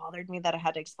 it bothered me that I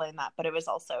had to explain that, but it was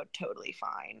also totally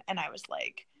fine. And I was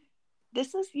like,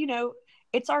 this is,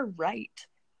 it's our right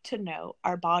to know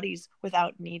our bodies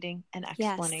without needing an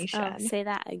explanation. Yes. Oh, say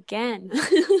that again.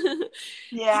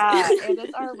 Yeah, it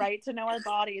is our right to know our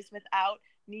bodies without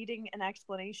needing an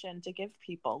explanation to give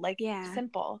people.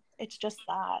 Simple. It's just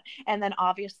that. And then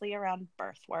obviously around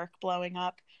birth work blowing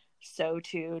up, so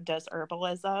too does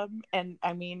herbalism. And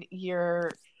I mean,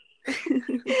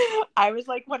 I was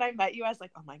when I met you, I was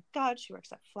like, oh my God, she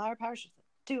works at Flower Power. She's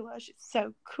a doula. She's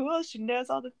so cool. She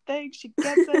knows all the things. She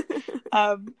gets it.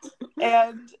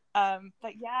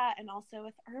 But yeah, and also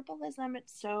with herbalism,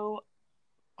 it's so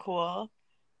cool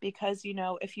because,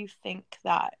 if you think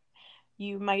that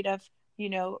you might have,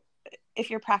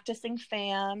 if you're practicing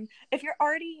FAM, if you're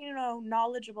already,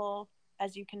 knowledgeable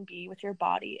as you can be with your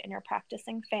body, and you're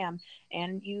practicing FAM,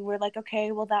 and you were like,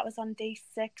 okay, well, that was on day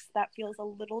 6. That feels a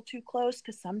little too close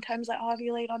because sometimes I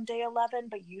ovulate on day 11,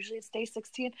 but usually it's day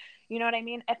 16. You know what I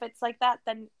mean? If it's like that,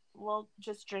 then we'll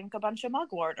just drink a bunch of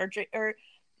mugwort, or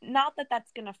not that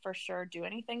that's going to for sure do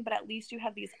anything, but at least you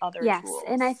have these other tools.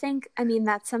 And I think, I mean,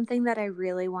 that's something that I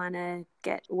really want to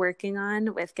get working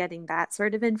on, with getting that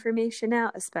sort of information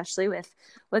out, especially with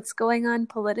what's going on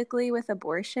politically with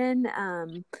abortion.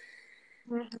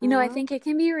 You know, I think it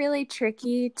can be really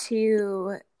tricky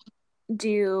to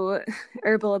do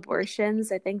herbal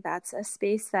abortions. I think that's a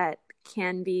space that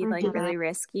can be like really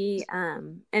risky,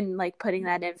 and like putting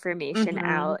that information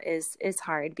out is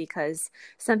hard because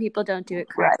some people don't do it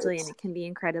correctly, and it can be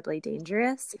incredibly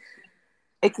dangerous.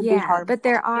 It can be hard, but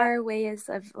there are ways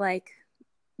of like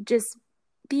just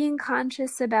being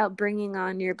conscious about bringing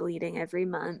on your bleeding every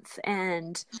month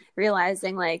and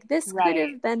realizing like this could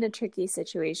have been a tricky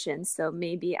situation, so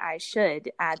maybe I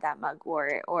should add that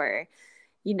mugwort, or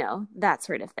you know, that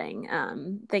sort of thing.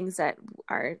 Things that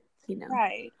are, you know,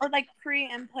 or like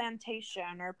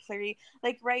pre-implantation, or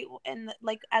and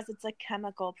like as it's a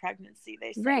chemical pregnancy,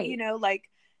 they say, you know, like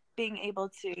being able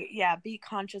to be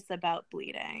conscious about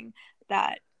bleeding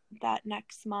that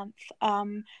next month,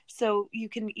 so you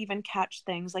can even catch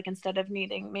things like, instead of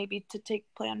needing maybe to take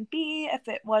plan B if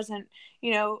it wasn't,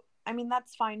 you know, I mean,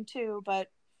 that's fine too, but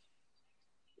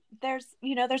there's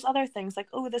other things like,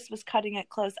 oh, this was cutting it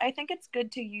close. I think it's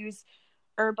good to use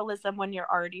herbalism when you're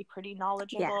already pretty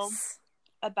knowledgeable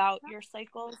about your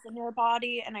cycles and your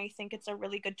body, and I think it's a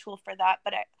really good tool for that.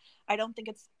 But I don't think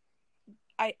it's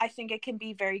I think it can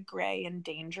be very gray and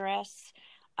dangerous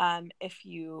if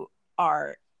you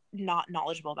are not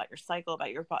knowledgeable about your cycle,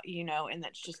 about your body, you know, and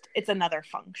it's another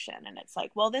function, and it's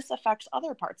like, well, this affects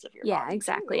other parts of your body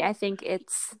exactly too. I think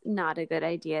it's not a good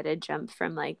idea to jump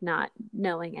from like not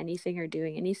knowing anything or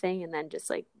doing anything and then just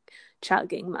like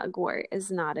chugging mugwort it's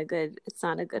not a good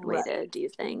way to do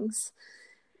things.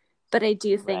 But I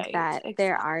do think that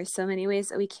there are so many ways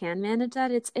that we can manage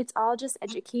that. It's all just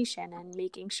education and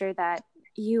making sure that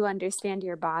you understand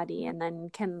your body and then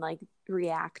can like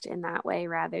react in that way,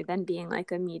 rather than being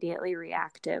like immediately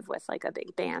reactive with like a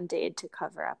big band-aid to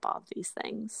cover up all of these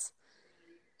things.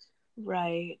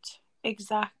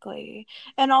 Exactly.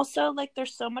 And also, like,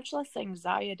 there's so much less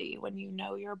anxiety when you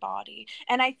know your body.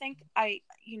 And I think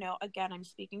again, I'm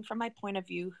speaking from my point of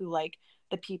view, who like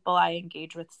the people I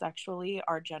engage with sexually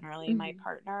are generally my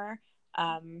partner.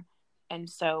 And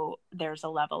so there's a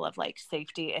level of like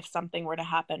safety. If something were to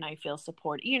happen, I feel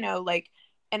support, you know, like,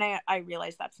 and I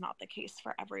realize that's not the case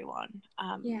for everyone.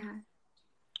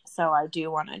 So I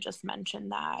do want to just mention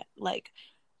that, like,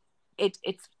 it's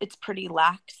pretty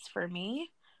lax for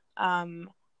me. And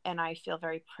I feel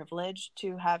very privileged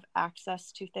to have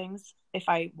access to things if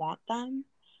I want them.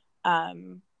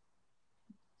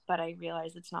 But I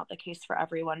realize it's not the case for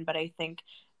everyone. But I think,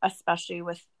 especially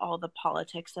with all the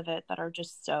politics of it that are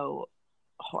just so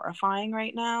horrifying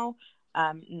right now,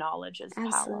 knowledge is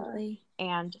power.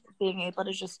 And being able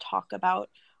to just talk about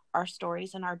our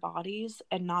stories and our bodies,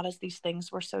 and not as these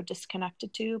things we're so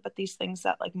disconnected to, but these things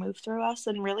that like move through us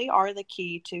and really are the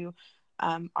key to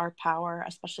our power,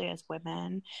 especially as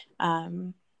women.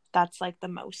 That's like the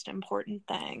most important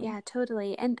thing. Yeah,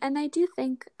 totally. And I do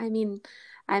think, I mean,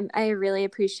 I really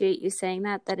appreciate you saying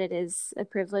that it is a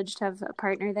privilege to have a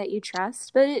partner that you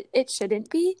trust, but it shouldn't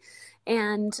be.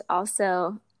 And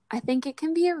also, I think it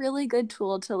can be a really good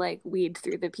tool to like weed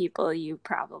through the people you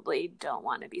probably don't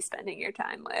want to be spending your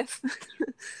time with.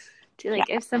 To like,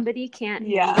 if somebody can't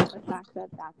handle the fact that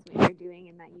that's what you're doing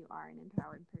and that you are an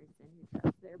empowered person who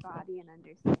trusts their body and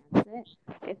understands it,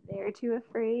 if they're too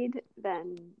afraid,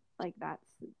 then like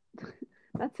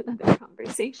that's another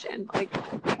conversation. Like,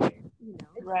 you know,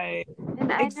 right?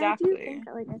 And exactly. I do think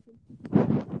like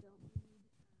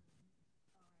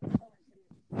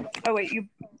Oh wait,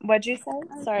 what'd you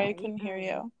say? Sorry, I couldn't hear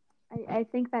you. I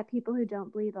think that people who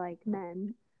don't bleed like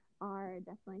men are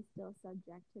definitely still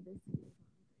subject to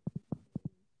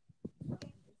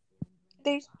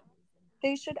this.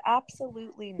 They should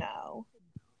absolutely know.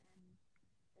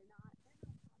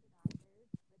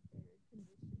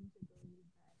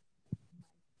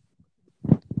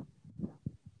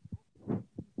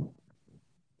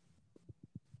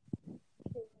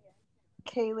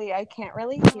 Kaylee, I can't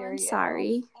really hear you.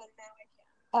 Sorry.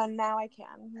 Now I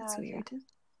can. That's weird.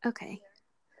 Okay.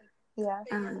 Yeah.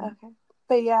 Okay.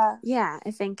 But yeah,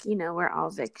 I think, you know, we're all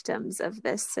victims of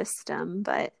this system,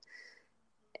 but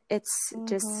it's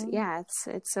just,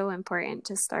 it's so important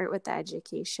to start with the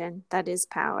education. That is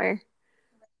power.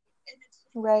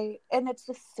 Right. And it's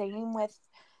the same with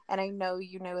and I know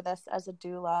you know this as a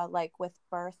doula, like with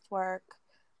birth work,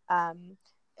 and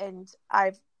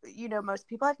I've, most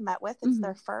people I've met with, it's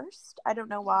their first. I don't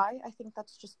know why. I think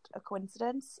that's just a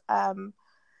coincidence. But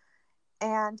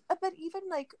even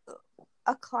like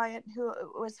a client who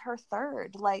was her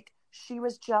third, like she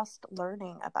was just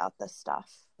learning about this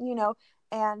stuff,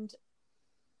 and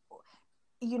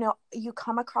you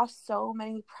come across so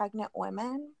many pregnant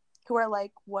women who are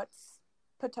like, what's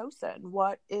Pitocin?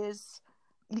 What is,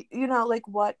 like,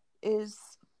 what is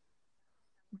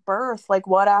birth? Like,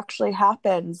 what actually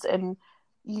happens? And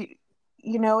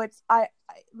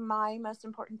my most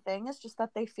important thing is just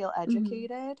that they feel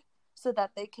educated so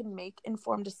that they can make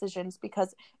informed decisions,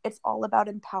 because it's all about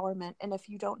empowerment. And if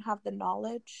you don't have the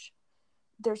knowledge,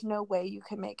 there's no way you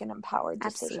can make an empowered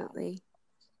decision. Absolutely.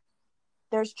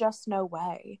 There's just no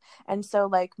way. And so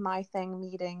like my thing,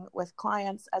 meeting with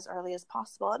clients as early as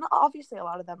possible, and obviously a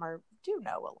lot of them do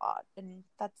know a lot, and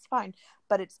that's fine,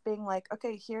 but it's being like,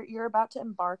 okay, here you're about to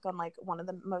embark on like one of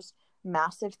the most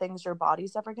massive things your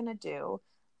body's ever going to do.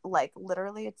 Like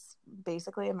literally it's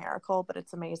basically a miracle, but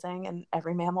it's amazing, and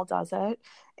every mammal does it.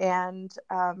 And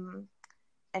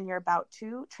you're about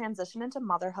to transition into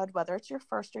motherhood, whether it's your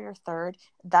first or your third.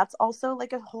 That's also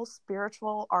like a whole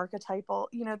spiritual archetypal,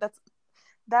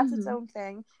 that's its own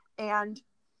thing, and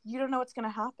you don't know what's going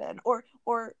to happen, or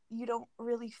you don't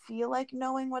really feel like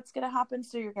knowing what's going to happen,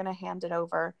 so you're going to hand it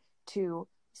over to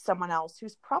someone else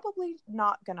who's probably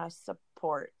not going to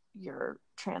support your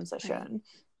transition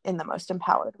in the most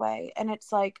empowered way. And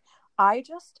it's like,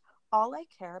 all I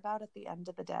care about at the end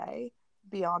of the day,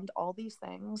 beyond all these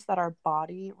things that are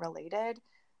body related,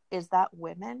 is that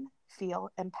women feel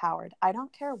empowered. I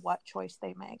don't care what choice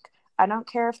they make. I don't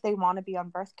care if they want to be on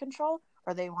birth control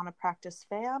or they want to practice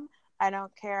FAM. I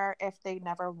don't care if they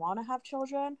never want to have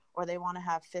children or they want to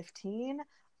have 15.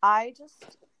 I just,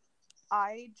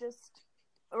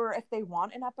 or if they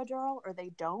want an epidural or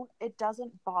they don't, it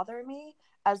doesn't bother me,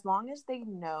 as long as they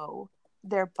know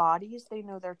their bodies, they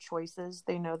know their choices,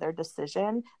 they know their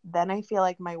decision. Then I feel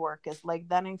like my work is like,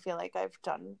 then I feel like I've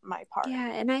done my part.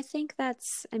 Yeah. And I think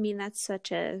that's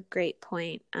such a great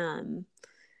point.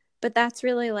 But that's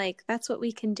really like, that's what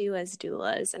we can do as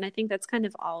doulas. And I think that's kind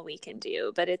of all we can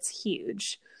do, but it's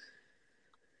huge.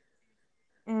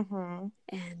 And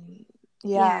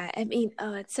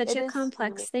it's such a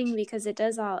complex thing, because it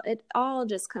all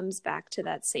just comes back to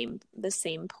the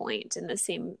same point, and the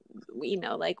same,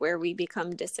 like where we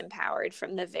become disempowered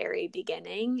from the very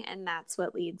beginning. And that's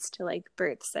what leads to like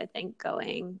births, I think,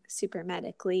 going super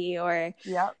medically or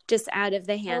just out of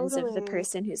the hands of the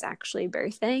person who's actually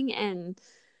birthing. And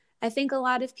I think a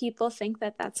lot of people think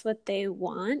that that's what they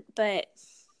want, but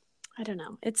I don't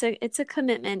know. It's a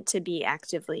commitment to be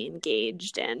actively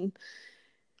engaged, and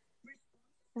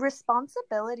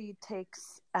responsibility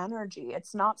takes energy.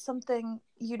 It's not something,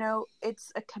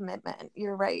 it's a commitment.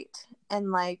 You're right.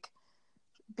 And like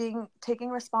taking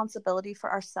responsibility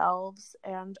for ourselves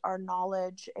and our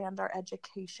knowledge and our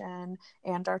education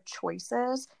and our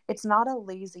choices. It's not a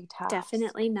lazy task.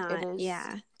 Definitely not.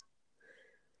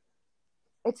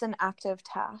 It's an active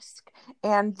task,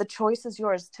 and the choice is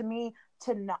yours. To me,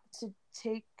 to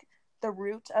take the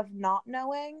route of not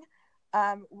knowing,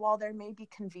 while there may be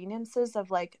conveniences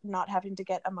of like not having to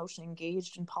get emotionally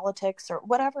engaged in politics or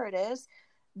whatever it is,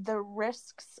 the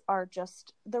risk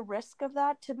of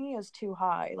that to me is too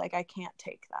high. Like I can't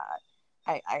take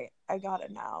that. I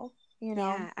gotta know.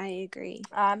 Yeah, I agree.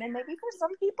 And maybe for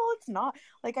some people it's not.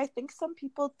 Like I think some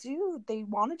people do. They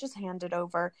want to just hand it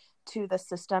over to the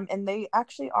system, and they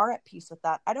actually are at peace with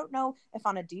that. I don't know if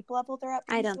on a deep level they're at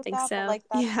peace with that. I don't think so. But like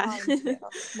that's fine too.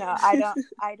 No,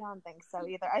 I don't think so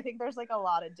either. I think there's like a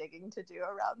lot of digging to do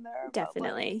around there.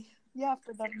 Definitely.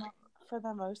 But like, for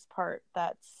the most part,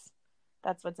 that's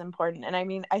what's important. And I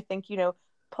mean, I think,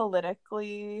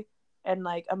 politically and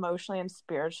like emotionally and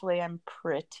spiritually, I'm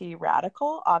pretty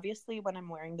radical. Obviously, when I'm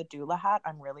wearing the doula hat,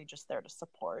 I'm really just there to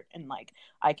support, and like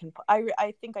I think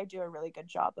I do a really good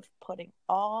job of putting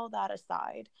all that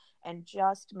aside and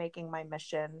just making my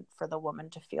mission for the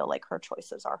woman to feel like her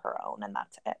choices are her own, and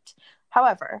that's it.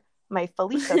 However, my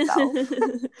Felicia self,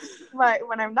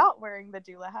 when I'm not wearing the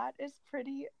doula hat, is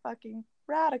pretty fucking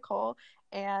radical.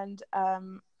 And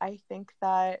I think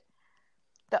that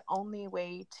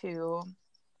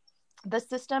the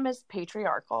system is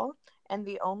patriarchal, and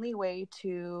the only way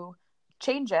to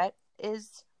change it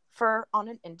is on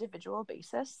an individual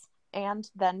basis,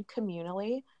 and then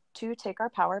communally, to take our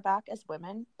power back as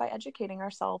women by educating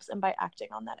ourselves and by acting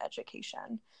on that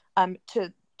education,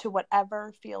 to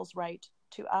whatever feels right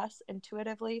to us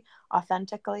intuitively,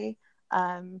 authentically.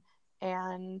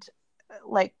 And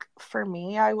like for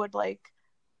me, I would like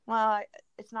well,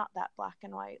 it's not that black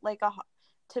and white. Like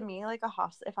to me, like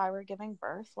if I were giving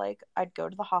birth, like I'd go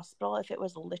to the hospital if it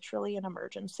was literally an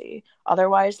emergency.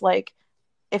 Otherwise, like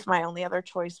if my only other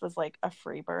choice was like a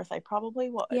free birth, I probably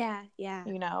would. Yeah.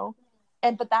 You know?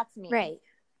 But that's me. Right.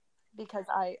 Because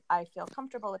I feel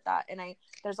comfortable with that. And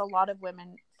there's a lot of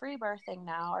women free birthing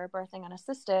now or birthing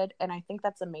unassisted, and I think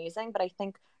that's amazing. But I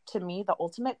think to me the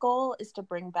ultimate goal is to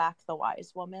bring back the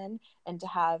wise woman and to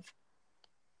have,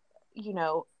 you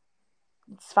know,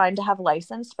 it's fine to have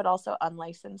licensed but also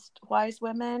unlicensed wise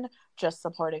women just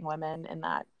supporting women in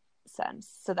that sense,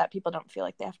 so that people don't feel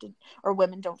like they have to, or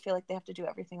women don't feel like they have to do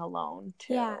everything alone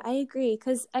too. Yeah, I agree.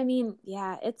 Because I mean,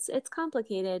 yeah, it's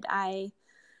complicated.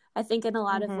 I think in a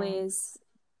lot of ways,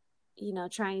 you know,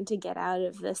 trying to get out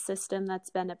of the system that's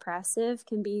been oppressive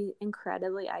can be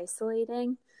incredibly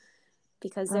isolating,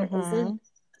 because there isn't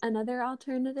another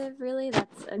alternative really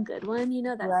that's a good one, you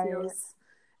know, that feels,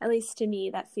 at least to me,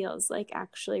 that feels like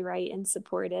actually right and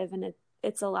supportive. And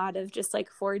it's a lot of just like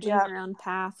forging your own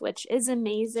path, which is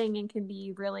amazing and can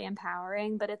be really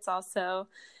empowering, but it's also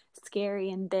scary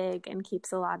and big and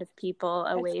keeps a lot of people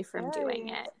away from doing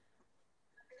it.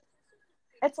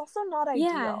 It's also not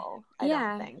ideal. I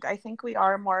don't think. I think we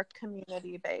are more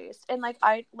community based, and like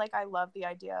I love the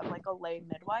idea of like a lay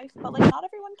midwife, but like not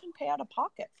everyone can pay out of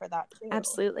pocket for that too.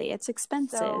 Absolutely, it's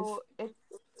expensive. So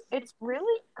it's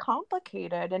really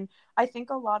complicated, and I think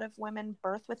a lot of women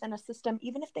birth within a system,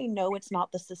 even if they know it's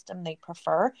not the system they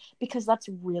prefer, because that's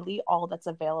really all that's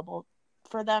available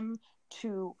for them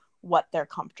to what they're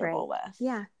comfortable with.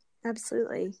 Yeah,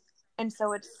 absolutely. And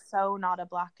so it's so not a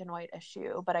black and white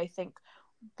issue, but I think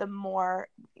the more,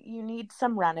 you need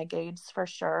some renegades for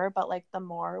sure, but like the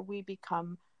more we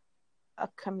become a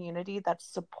community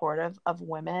that's supportive of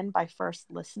women by first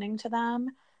listening to them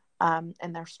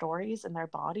and their stories and their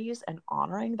bodies and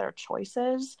honoring their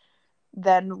choices,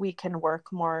 then we can work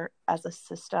more as a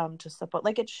system to support.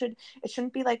 Like it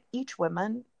shouldn't be like each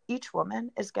woman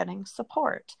is getting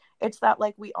support. It's that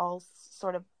like we all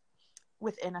sort of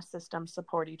within a system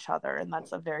support each other, and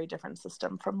that's a very different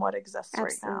system from what exists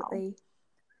right now.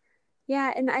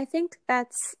 Yeah, and I think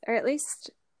that's, or at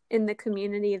least in the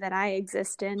community that I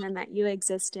exist in and that you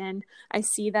exist in, I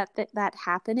see that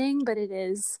happening, but it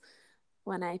is,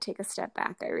 when I take a step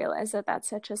back, I realize that that's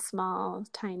such a small,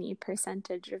 tiny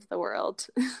percentage of the world.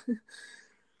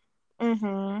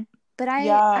 But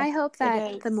I hope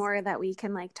that the more that we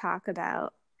can like talk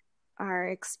about our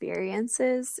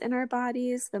experiences in our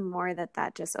bodies, the more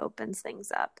that just opens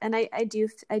things up. And I do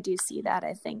see that.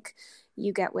 I think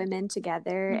you get women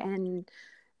together and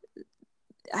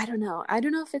I don't know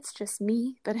if it's just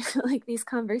me, but I feel like these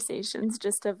conversations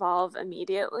just evolve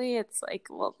immediately. It's like,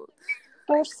 well,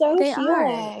 they're so they healing.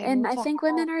 are. And I think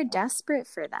women are desperate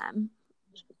for them.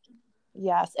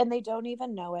 Yes, and they don't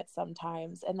even know it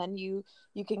sometimes. And then you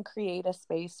can create a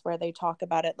space where they talk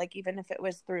about it, like even if it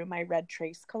was through my Red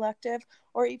Trace Collective,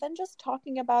 or even just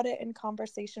talking about it in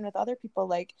conversation with other people.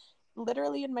 Like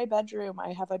literally in my bedroom,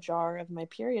 I have a jar of my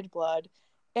period blood,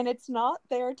 and it's not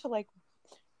there to like,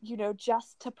 you know,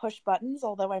 just to push buttons,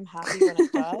 although I'm happy when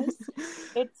it does.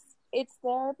 It's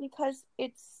there because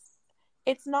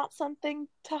it's not something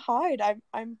to hide.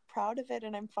 I'm proud of it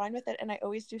and I'm fine with it, and I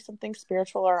always do something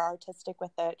spiritual or artistic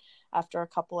with it after a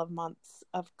couple of months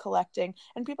of collecting,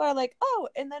 and people are like, oh,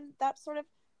 and then that sort of,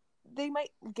 they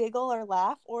might giggle or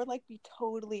laugh or like be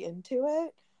totally into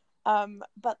it,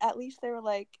 but at least they were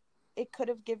like, it could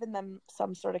have given them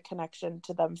some sort of connection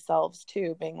to themselves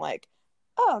too, being like,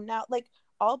 oh, now like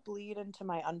I'll bleed into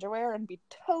my underwear and be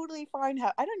totally fine.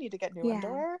 I don't need to get new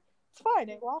underwear. It's fine.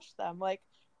 I wash them. Like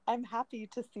I'm happy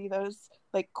to see those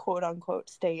like quote unquote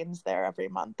stains there every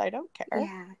month. I don't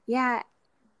care. Yeah.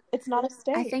 It's not a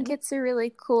stain. I think it's a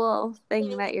really cool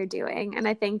thing that you're doing. And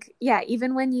I think,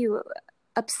 even when you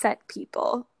upset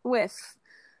people with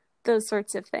those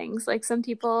sorts of things, like some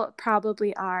people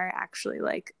probably are actually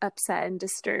like upset and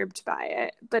disturbed by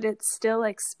it, but it still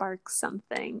like sparks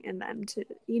something in them to,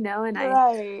 you know, and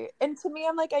and to me,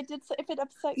 I'm like, if it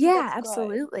upset you, that's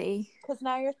absolutely, because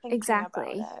now you're thinking about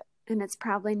it. And it's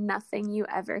probably nothing you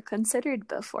ever considered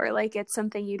before. Like it's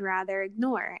something you'd rather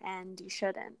ignore, and you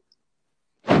shouldn't.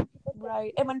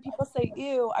 Right. And when people say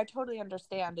ew, I totally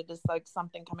understand. It is like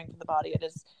something coming from the body. It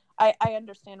is, I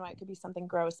understand why it could be something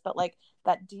gross, but like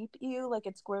that deep ew, like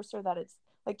it's grosser, that it's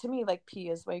like, to me, like pee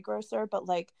is way grosser, but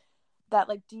like that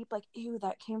like deep, like ew,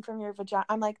 that came from your vagina.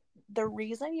 I'm like, the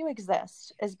reason you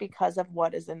exist is because of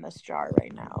what is in this jar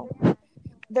right now.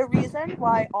 The reason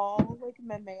why all like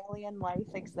mammalian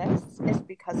life exists is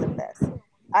because of this.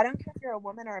 I don't care if you're a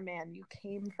woman or a man, you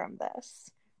came from this.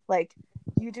 Like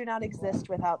you do not exist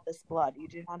without this blood. You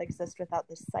do not exist without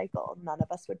this cycle. None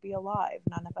of us would be alive.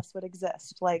 None of us would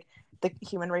exist. Like, the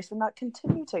human race would not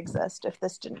continue to exist if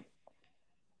this didn't,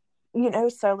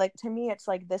 so like, to me, it's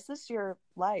like, this is your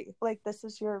life. Like, this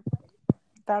is your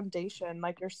foundation,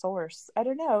 like your source. I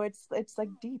don't know. It's like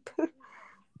deep.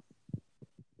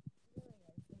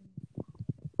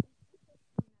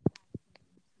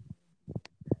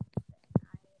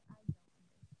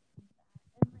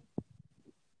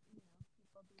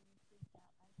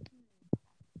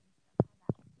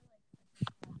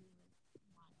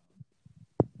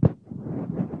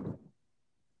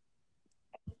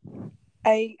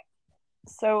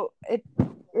 So it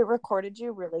recorded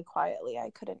you really quietly. I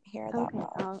couldn't hear that.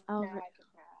 Okay, well.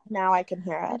 Now I can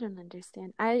hear it. I don't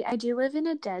understand. I do live in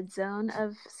a dead zone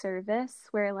of service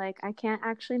where, like, I can't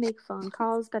actually make phone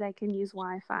calls, but I can use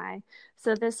Wi-Fi.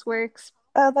 So this works.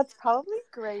 Oh, that's probably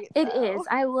great. It is.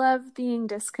 I love being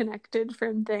disconnected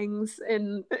from things,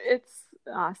 and it's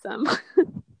awesome.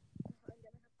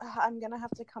 I'm gonna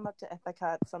have to come up to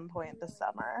Ithaca at some point this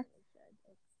summer.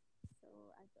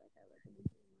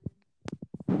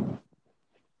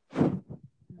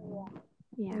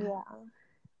 Yeah.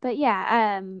 But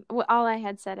yeah, all I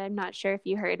had said, I'm not sure if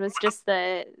you heard, was just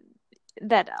that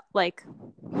like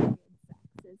sex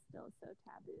is still so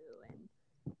taboo, and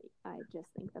I just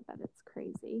think that it's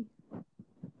crazy.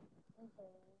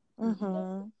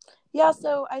 Mm-hmm. Yeah,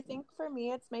 so I think for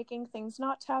me, it's making things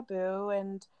not taboo,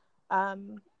 and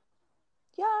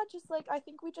yeah, just like, I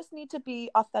think we just need to be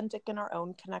authentic in our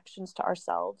own connections to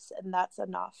ourselves, and that's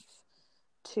enough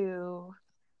to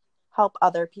help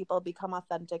other people become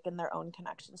authentic in their own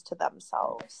connections to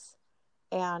themselves.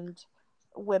 And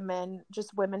women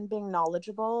being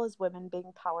knowledgeable is women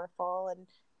being powerful, and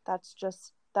that's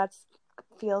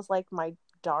feels like my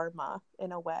dharma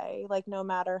in a way. Like, no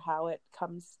matter how it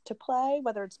comes to play,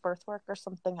 whether it's birth work or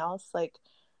something else, like,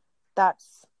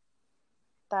 that's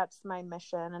my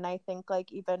mission. And I think,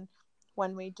 like, even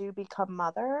when we do become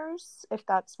mothers, if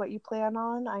that's what you plan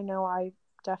on, I know I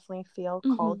definitely feel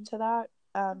called to that.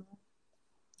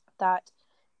 That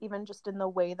even just in the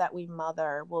way that we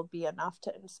mother will be enough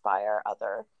to inspire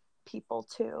other people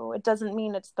too. It doesn't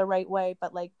mean it's the right way,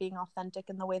 but like, being authentic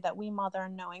in the way that we mother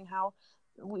and knowing how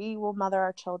we will mother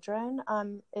our children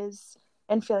is,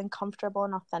 and feeling comfortable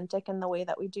and authentic in the way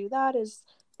that we do that is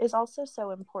also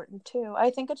so important too. I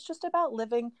think it's just about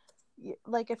living,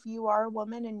 like, if you are a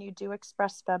woman and you do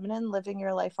express feminine, living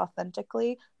your life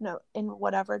authentically, in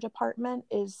whatever department,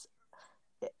 is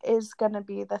going to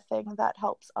be the thing that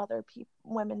helps other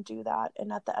women do that.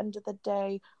 And at the end of the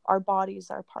day, our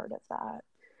bodies are part of that,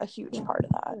 a huge part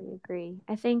of that. I totally agree.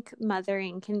 I think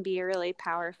mothering can be a really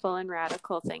powerful and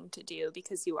radical thing to do,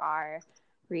 because you are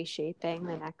reshaping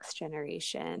the next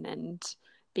generation and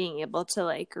being able to,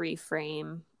 like,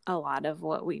 reframe a lot of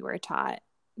what we were taught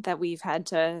that we've had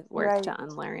to work to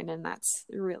unlearn. And that's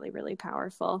really, really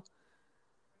powerful.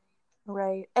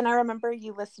 Right. And I remember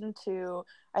you listened to,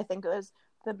 I think it was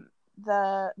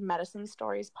the Medicine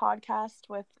Stories podcast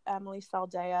with Emily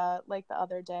Saldea, like, the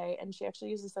other day, and she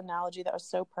actually used this analogy that was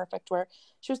so perfect, where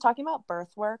she was talking about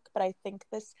birth work, but I think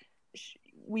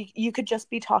you could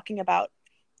be talking about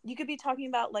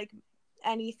like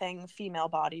anything female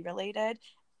body related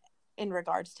in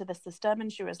regards to the system.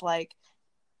 And she was like,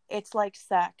 it's like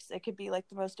sex. It could be like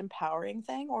the most empowering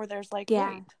thing, or there's like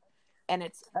rape, and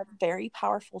it's a very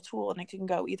powerful tool, and it can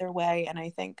go either way. And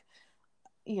I think,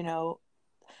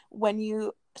 when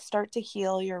you start to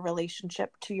heal your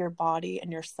relationship to your body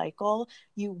and your cycle,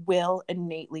 you will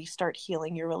innately start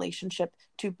healing your relationship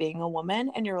to being a woman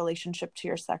and your relationship to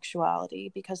your sexuality,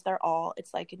 because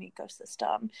it's like an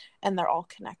ecosystem, and they're all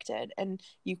connected, and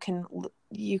you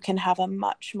can have a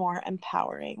much more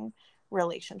empowering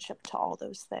relationship to all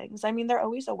those things. I mean, they're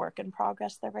always a work in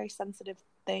progress. They're very sensitive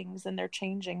things, and they're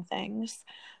changing things,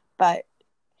 but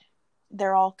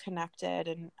they're all connected.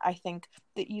 And I think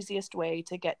the easiest way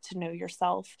to get to know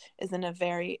yourself is in a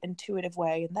very intuitive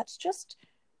way, and that's just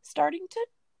starting to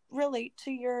relate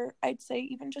to I'd say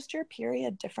even just your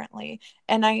period differently.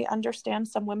 And I understand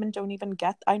some women don't even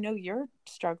I know you're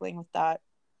struggling with that,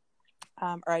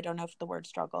 or I don't know if the word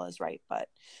struggle is right, but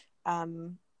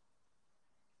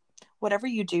whatever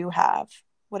you do have,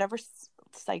 whatever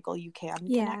cycle you can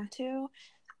connect to,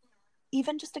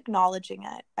 even just acknowledging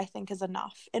it, I think, is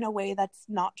enough, in a way that's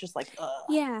not just like,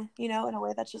 in a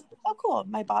way that's just, oh, cool,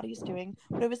 my body's doing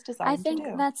what it was designed to do. I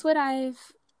think that's what I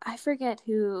forget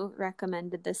who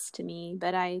recommended this to me,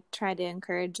 but I try to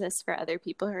encourage this for other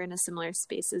people who are in a similar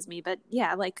space as me. But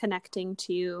yeah, like, connecting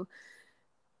to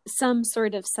some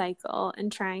sort of cycle,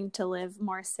 and trying to live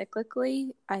more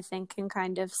cyclically, I think can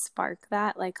kind of spark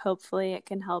that. Like hopefully it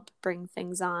can help bring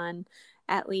things on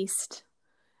at least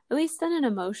on an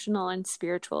emotional and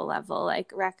spiritual level,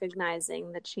 like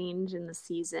recognizing the change in the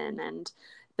season and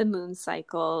the moon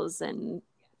cycles, and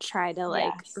try to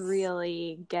like Yes.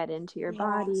 really get into your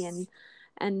body Yes.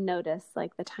 and notice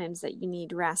like the times that you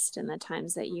need rest and the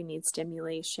times that you need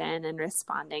stimulation, and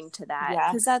responding to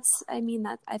that. Because Yes.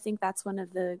 I think that's one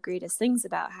of the greatest things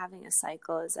about having a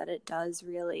cycle, is that it does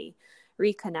really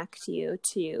reconnect you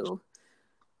to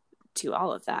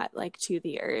all of that, like to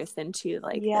the earth and to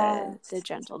like the Yes.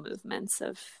 gentle movements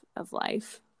of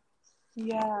life.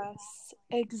 Yes.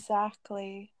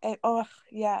 Exactly. Oh,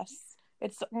 yes.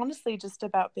 It's honestly just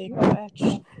about being a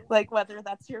witch, like whether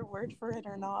that's your word for it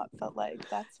or not, but like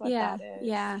that's what Yeah, that is.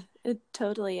 yeah, it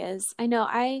totally is. I know.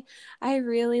 I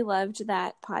really loved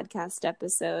that podcast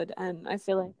episode. I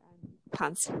feel like I'm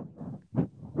constantly.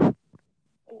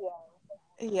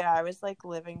 Yeah, I was like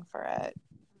living for it.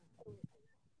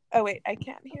 Oh wait, I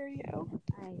can't hear you.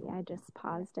 I just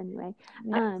paused anyway.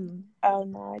 No. Um, Oh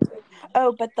no, I did.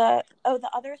 Oh, but the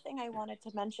other thing I wanted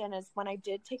to mention is when I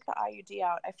did take the IUD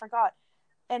out, I forgot.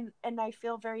 And I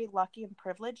feel very lucky and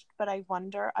privileged, but I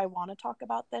wonder, I want to talk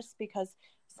about this because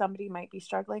somebody might be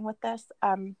struggling with this.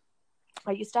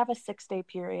 I used to have a 6-day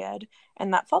period,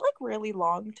 and that felt like really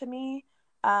long to me.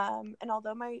 And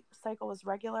although my cycle was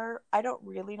regular, I don't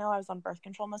really know. I was on birth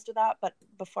control most of that, but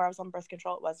before I was on birth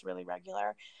control, it was really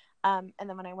regular. And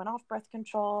then when I went off birth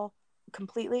control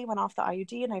completely, went off the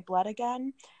IUD, and I bled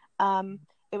again,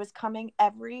 it was coming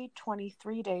every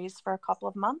 23 days for a couple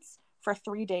of months for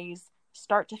 3 days,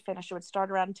 start to finish. It would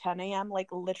start around 10 a.m., like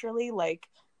literally like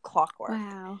clockwork.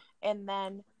 wow. And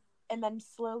then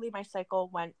slowly my cycle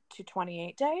went to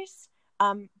 28 days.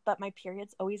 But my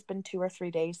period's always been 2 or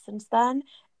 3 days since then.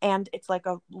 And it's like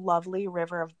a lovely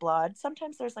river of blood.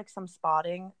 Sometimes there's like some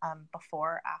spotting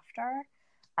before, after.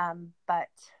 But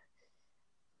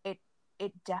it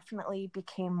it definitely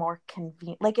became more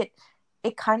convenient. Like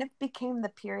it kind of became the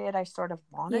period I sort of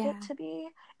wanted Yeah. it to be.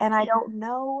 And I don't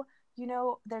know,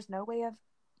 there's no way of,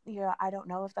 I don't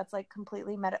know if that's like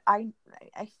completely I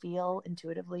feel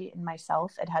intuitively in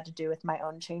myself it had to do with my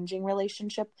own changing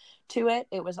relationship to it.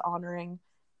 It was honoring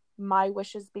my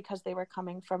wishes because they were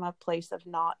coming from a place of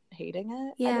not hating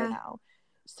it. I don't Yeah. know.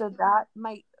 So that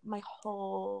my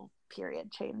whole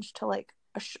period changed to like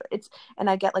it's, and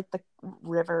I get like the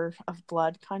river of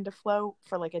blood kind of flow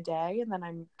for like a day, and then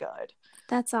I'm good.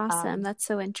 That's awesome. Um, That's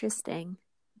so interesting.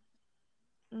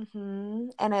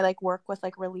 and I like work with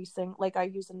like releasing, like I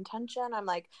use intention. I'm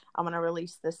like, I'm gonna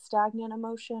release this stagnant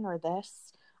emotion or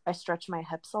this. I stretch my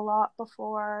hips a lot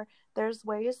before. There's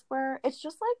ways where it's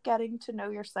just like getting to know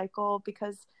your cycle,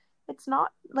 because it's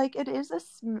not like, it is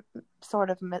sort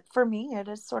of for me it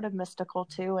is sort of mystical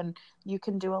too, and you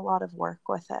can do a lot of work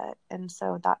with it, and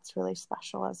so that's really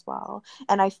special as well.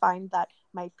 And I find that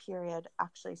my period,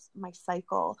 actually my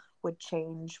cycle, would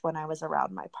change when I was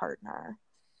around my partner.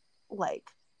 Like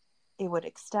it would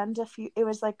extend a few, it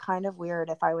was like kind of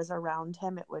weird. If I was around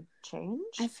him it would change.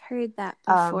 I've heard that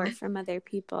before um from other it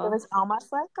people. was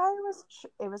almost like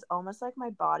it was almost like my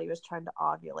body was trying to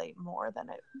ovulate more than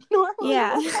it normally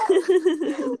Yeah. would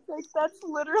have. Like that's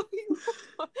literally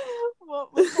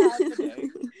what was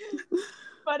happening.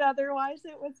 But otherwise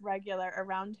it was regular.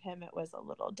 Around him it was a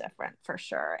little different for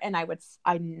sure, and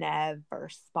I never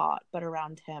spot, but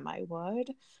around him I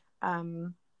would.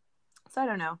 So I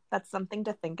don't know. That's something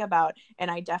to think about. And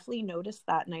I definitely noticed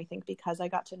that. And I think because I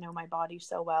got to know my body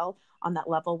so well on that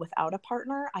level without a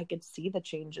partner, I could see the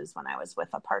changes when I was with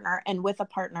a partner, and with a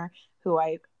partner who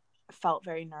I felt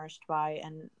very nourished by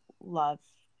and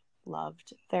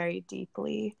loved very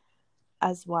deeply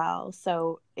as well.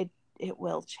 So it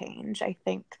will change, I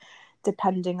think,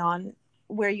 depending on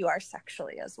where you are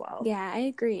sexually as well. Yeah, I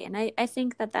agree. And I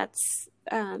think that that's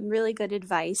really good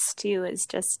advice too, is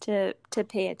just to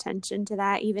pay attention to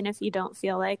that, even if you don't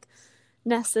feel like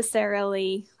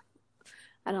necessarily,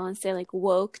 I don't want to say like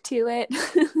woke to it,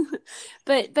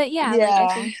 but yeah, like I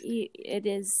Yeah. think it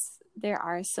is, there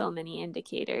are so many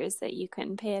indicators that you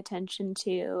can pay attention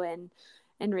to,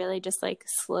 and really just like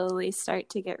slowly start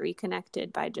to get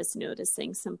reconnected by just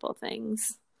noticing simple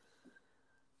things.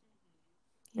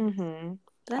 Mm-hmm.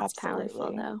 That's powerful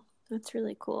Absolutely. though. That's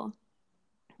really cool.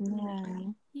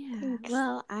 Yeah. Yeah. Thanks.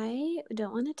 Well, I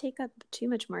don't want to take up too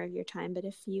much more of your time, but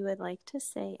if you would like to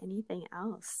say anything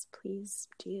else, please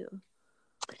do.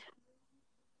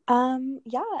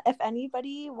 Yeah, if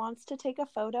anybody wants to take a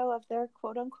photo of their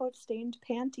quote unquote stained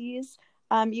panties,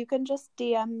 You can just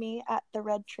DM me at the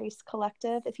Red Trace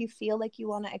Collective if you feel like you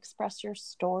want to express your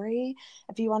story,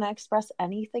 if you want to express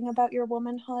anything about your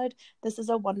womanhood. This is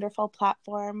a wonderful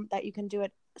platform that you can do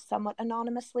it somewhat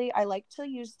anonymously. I like to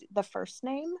use the first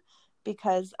name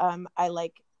because I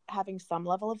like having some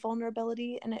level of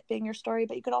vulnerability in it being your story,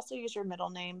 but you could also use your middle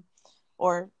name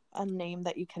or a name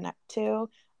that you connect to.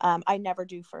 I never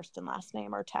do first and last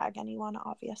name or tag anyone,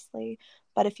 obviously.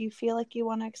 But if you feel like you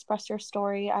want to express your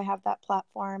story, I have that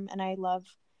platform, and I love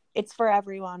it's for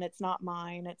everyone. It's not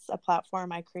mine. It's a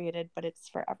platform I created, but it's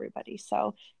for everybody.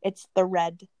 So it's the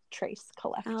Red Trace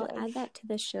Collective. I'll add that to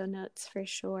the show notes for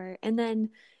sure. And then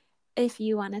if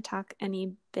you want to talk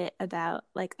any bit about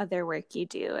like other work you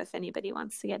do, if anybody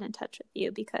wants to get in touch with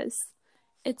you, because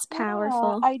it's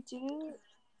powerful. I do.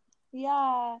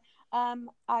 Yeah.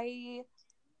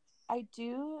 I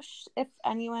do, if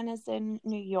anyone is in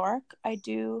New York, I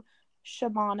do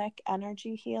shamanic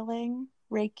energy healing,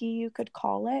 Reiki, you could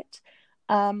call it,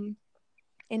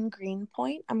 in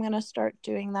Greenpoint. I'm going to start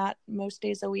doing that most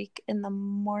days a week in the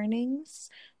mornings.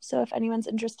 So if anyone's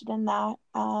interested in that,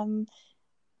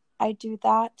 I do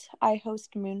that. I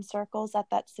host moon circles at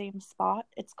that same spot.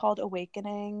 It's called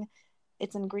Awakening.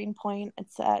 It's in Greenpoint.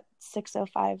 It's at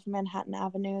 605 Manhattan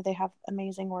Avenue. They have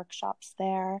amazing workshops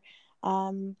there.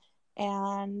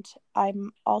 And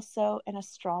I'm also an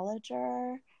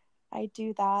astrologer. I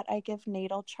do that. I give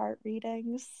natal chart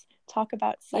readings, talk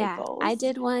about cycles. Yeah, I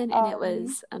did one and it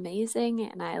was amazing,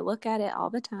 and I look at it all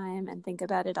the time and think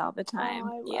about it all the time.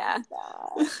 I love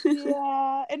that.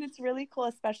 Yeah, and it's really cool,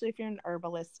 especially if you're an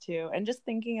herbalist too. And just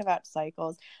thinking about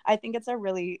cycles, I think it's a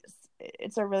really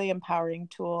empowering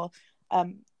tool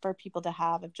for people to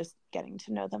have, of just getting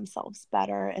to know themselves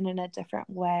better and in a different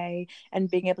way,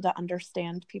 and being able to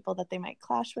understand people that they might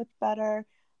clash with better,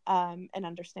 and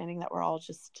understanding that we're all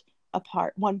just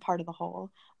one part of the whole.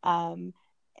 And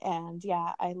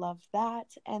yeah, I love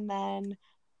that. And then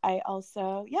I'm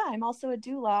also a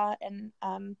doula, and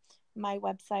my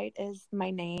website is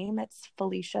my name. It's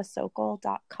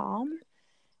FeliciaSokol.com.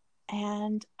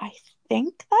 And I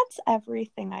think that's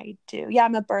everything I do. Yeah,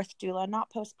 I'm a birth doula,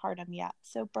 not postpartum yet.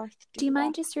 So birth doula. Do you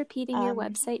mind just repeating your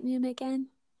website name again?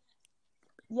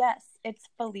 Yes, it's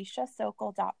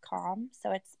FeliciaSokol.com.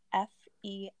 So it's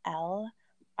FeliciaSokol.com.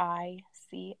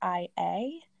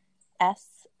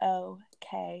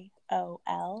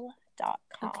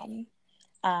 Okay.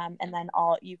 And then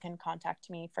you can contact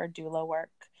me for doula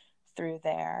work through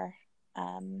there.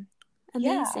 Amazing.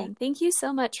 Yeah. Thank you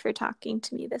so much for talking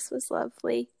to me. This was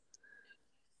lovely.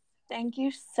 Thank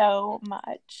you so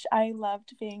much. I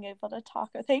loved being able to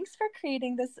talk. Thanks for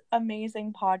creating this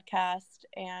amazing podcast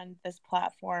and this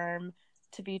platform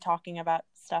to be talking about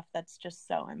stuff that's just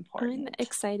so important. I'm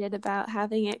excited about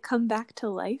having it come back to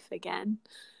life again.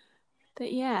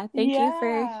 But yeah, thank you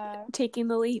for taking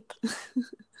the leap.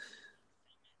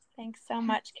 Thanks so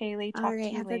much, Kaylee. Talk to you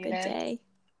later. Have a good day.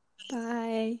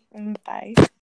 Bye. Bye.